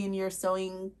individuals maybe in your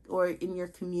sewing or in your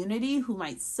community who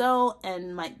might sew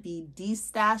and might be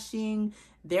destashing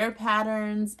their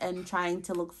patterns and trying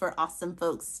to look for awesome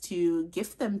folks to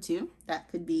gift them to. That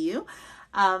could be you.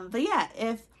 But yeah,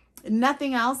 if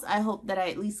nothing else, I hope that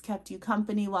I at least kept you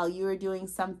company while you were doing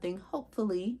something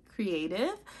hopefully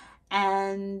creative.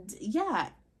 And yeah,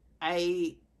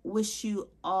 I wish you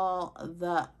all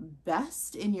the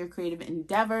best in your creative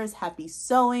endeavors. Happy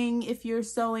sewing if you're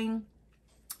sewing.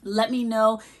 Let me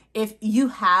know if you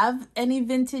have any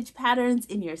vintage patterns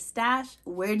in your stash.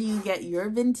 Where do you get your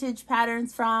vintage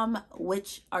patterns from?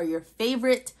 Which are your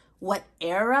favorite? What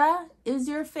era is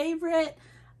your favorite?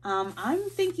 I'm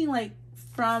thinking, like,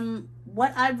 from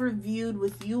what I've reviewed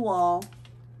with you all,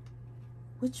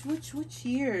 which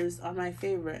years are my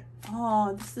favorite?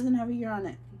 Oh, this doesn't have a year on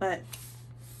it, but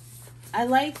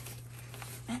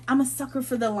I'm a sucker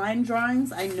for the line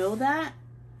drawings. I know that.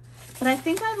 But I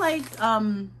think I like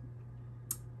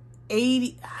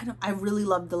 80, I really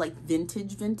love the like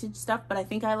vintage stuff, but I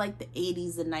think I like the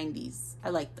 80s and 90s. I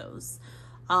like those.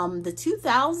 The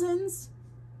 2000s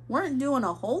weren't doing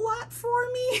a whole lot for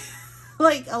me.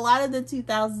 Like, a lot of the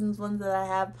 2000s ones that I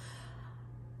have,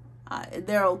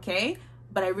 they're okay.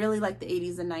 But I really like the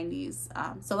 80s and 90s.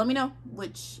 So let me know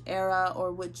which era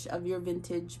or which of your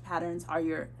vintage patterns are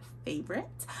your favorite.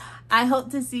 I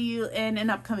hope to see you in an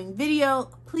upcoming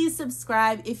video. Please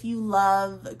subscribe if you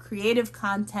love creative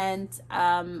content.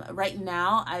 Right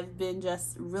now, I've been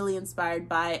just really inspired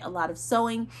by a lot of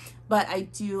sewing, but I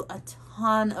do a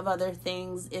ton of other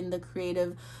things in the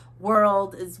creative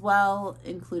world as well,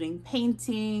 including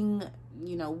painting,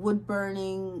 you know, wood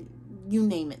burning, you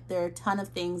name it. There are a ton of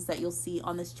things that you'll see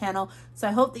on this channel. So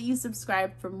I hope that you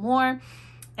subscribe for more.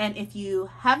 And if you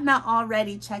have not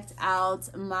already checked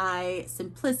out my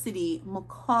Simplicity,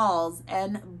 McCall's,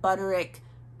 and Butterick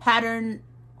pattern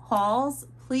hauls,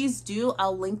 please do.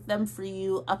 I'll link them for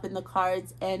you up in the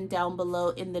cards and down below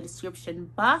in the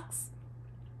description box.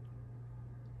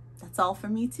 That's all for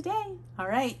me today. All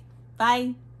right,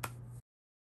 bye.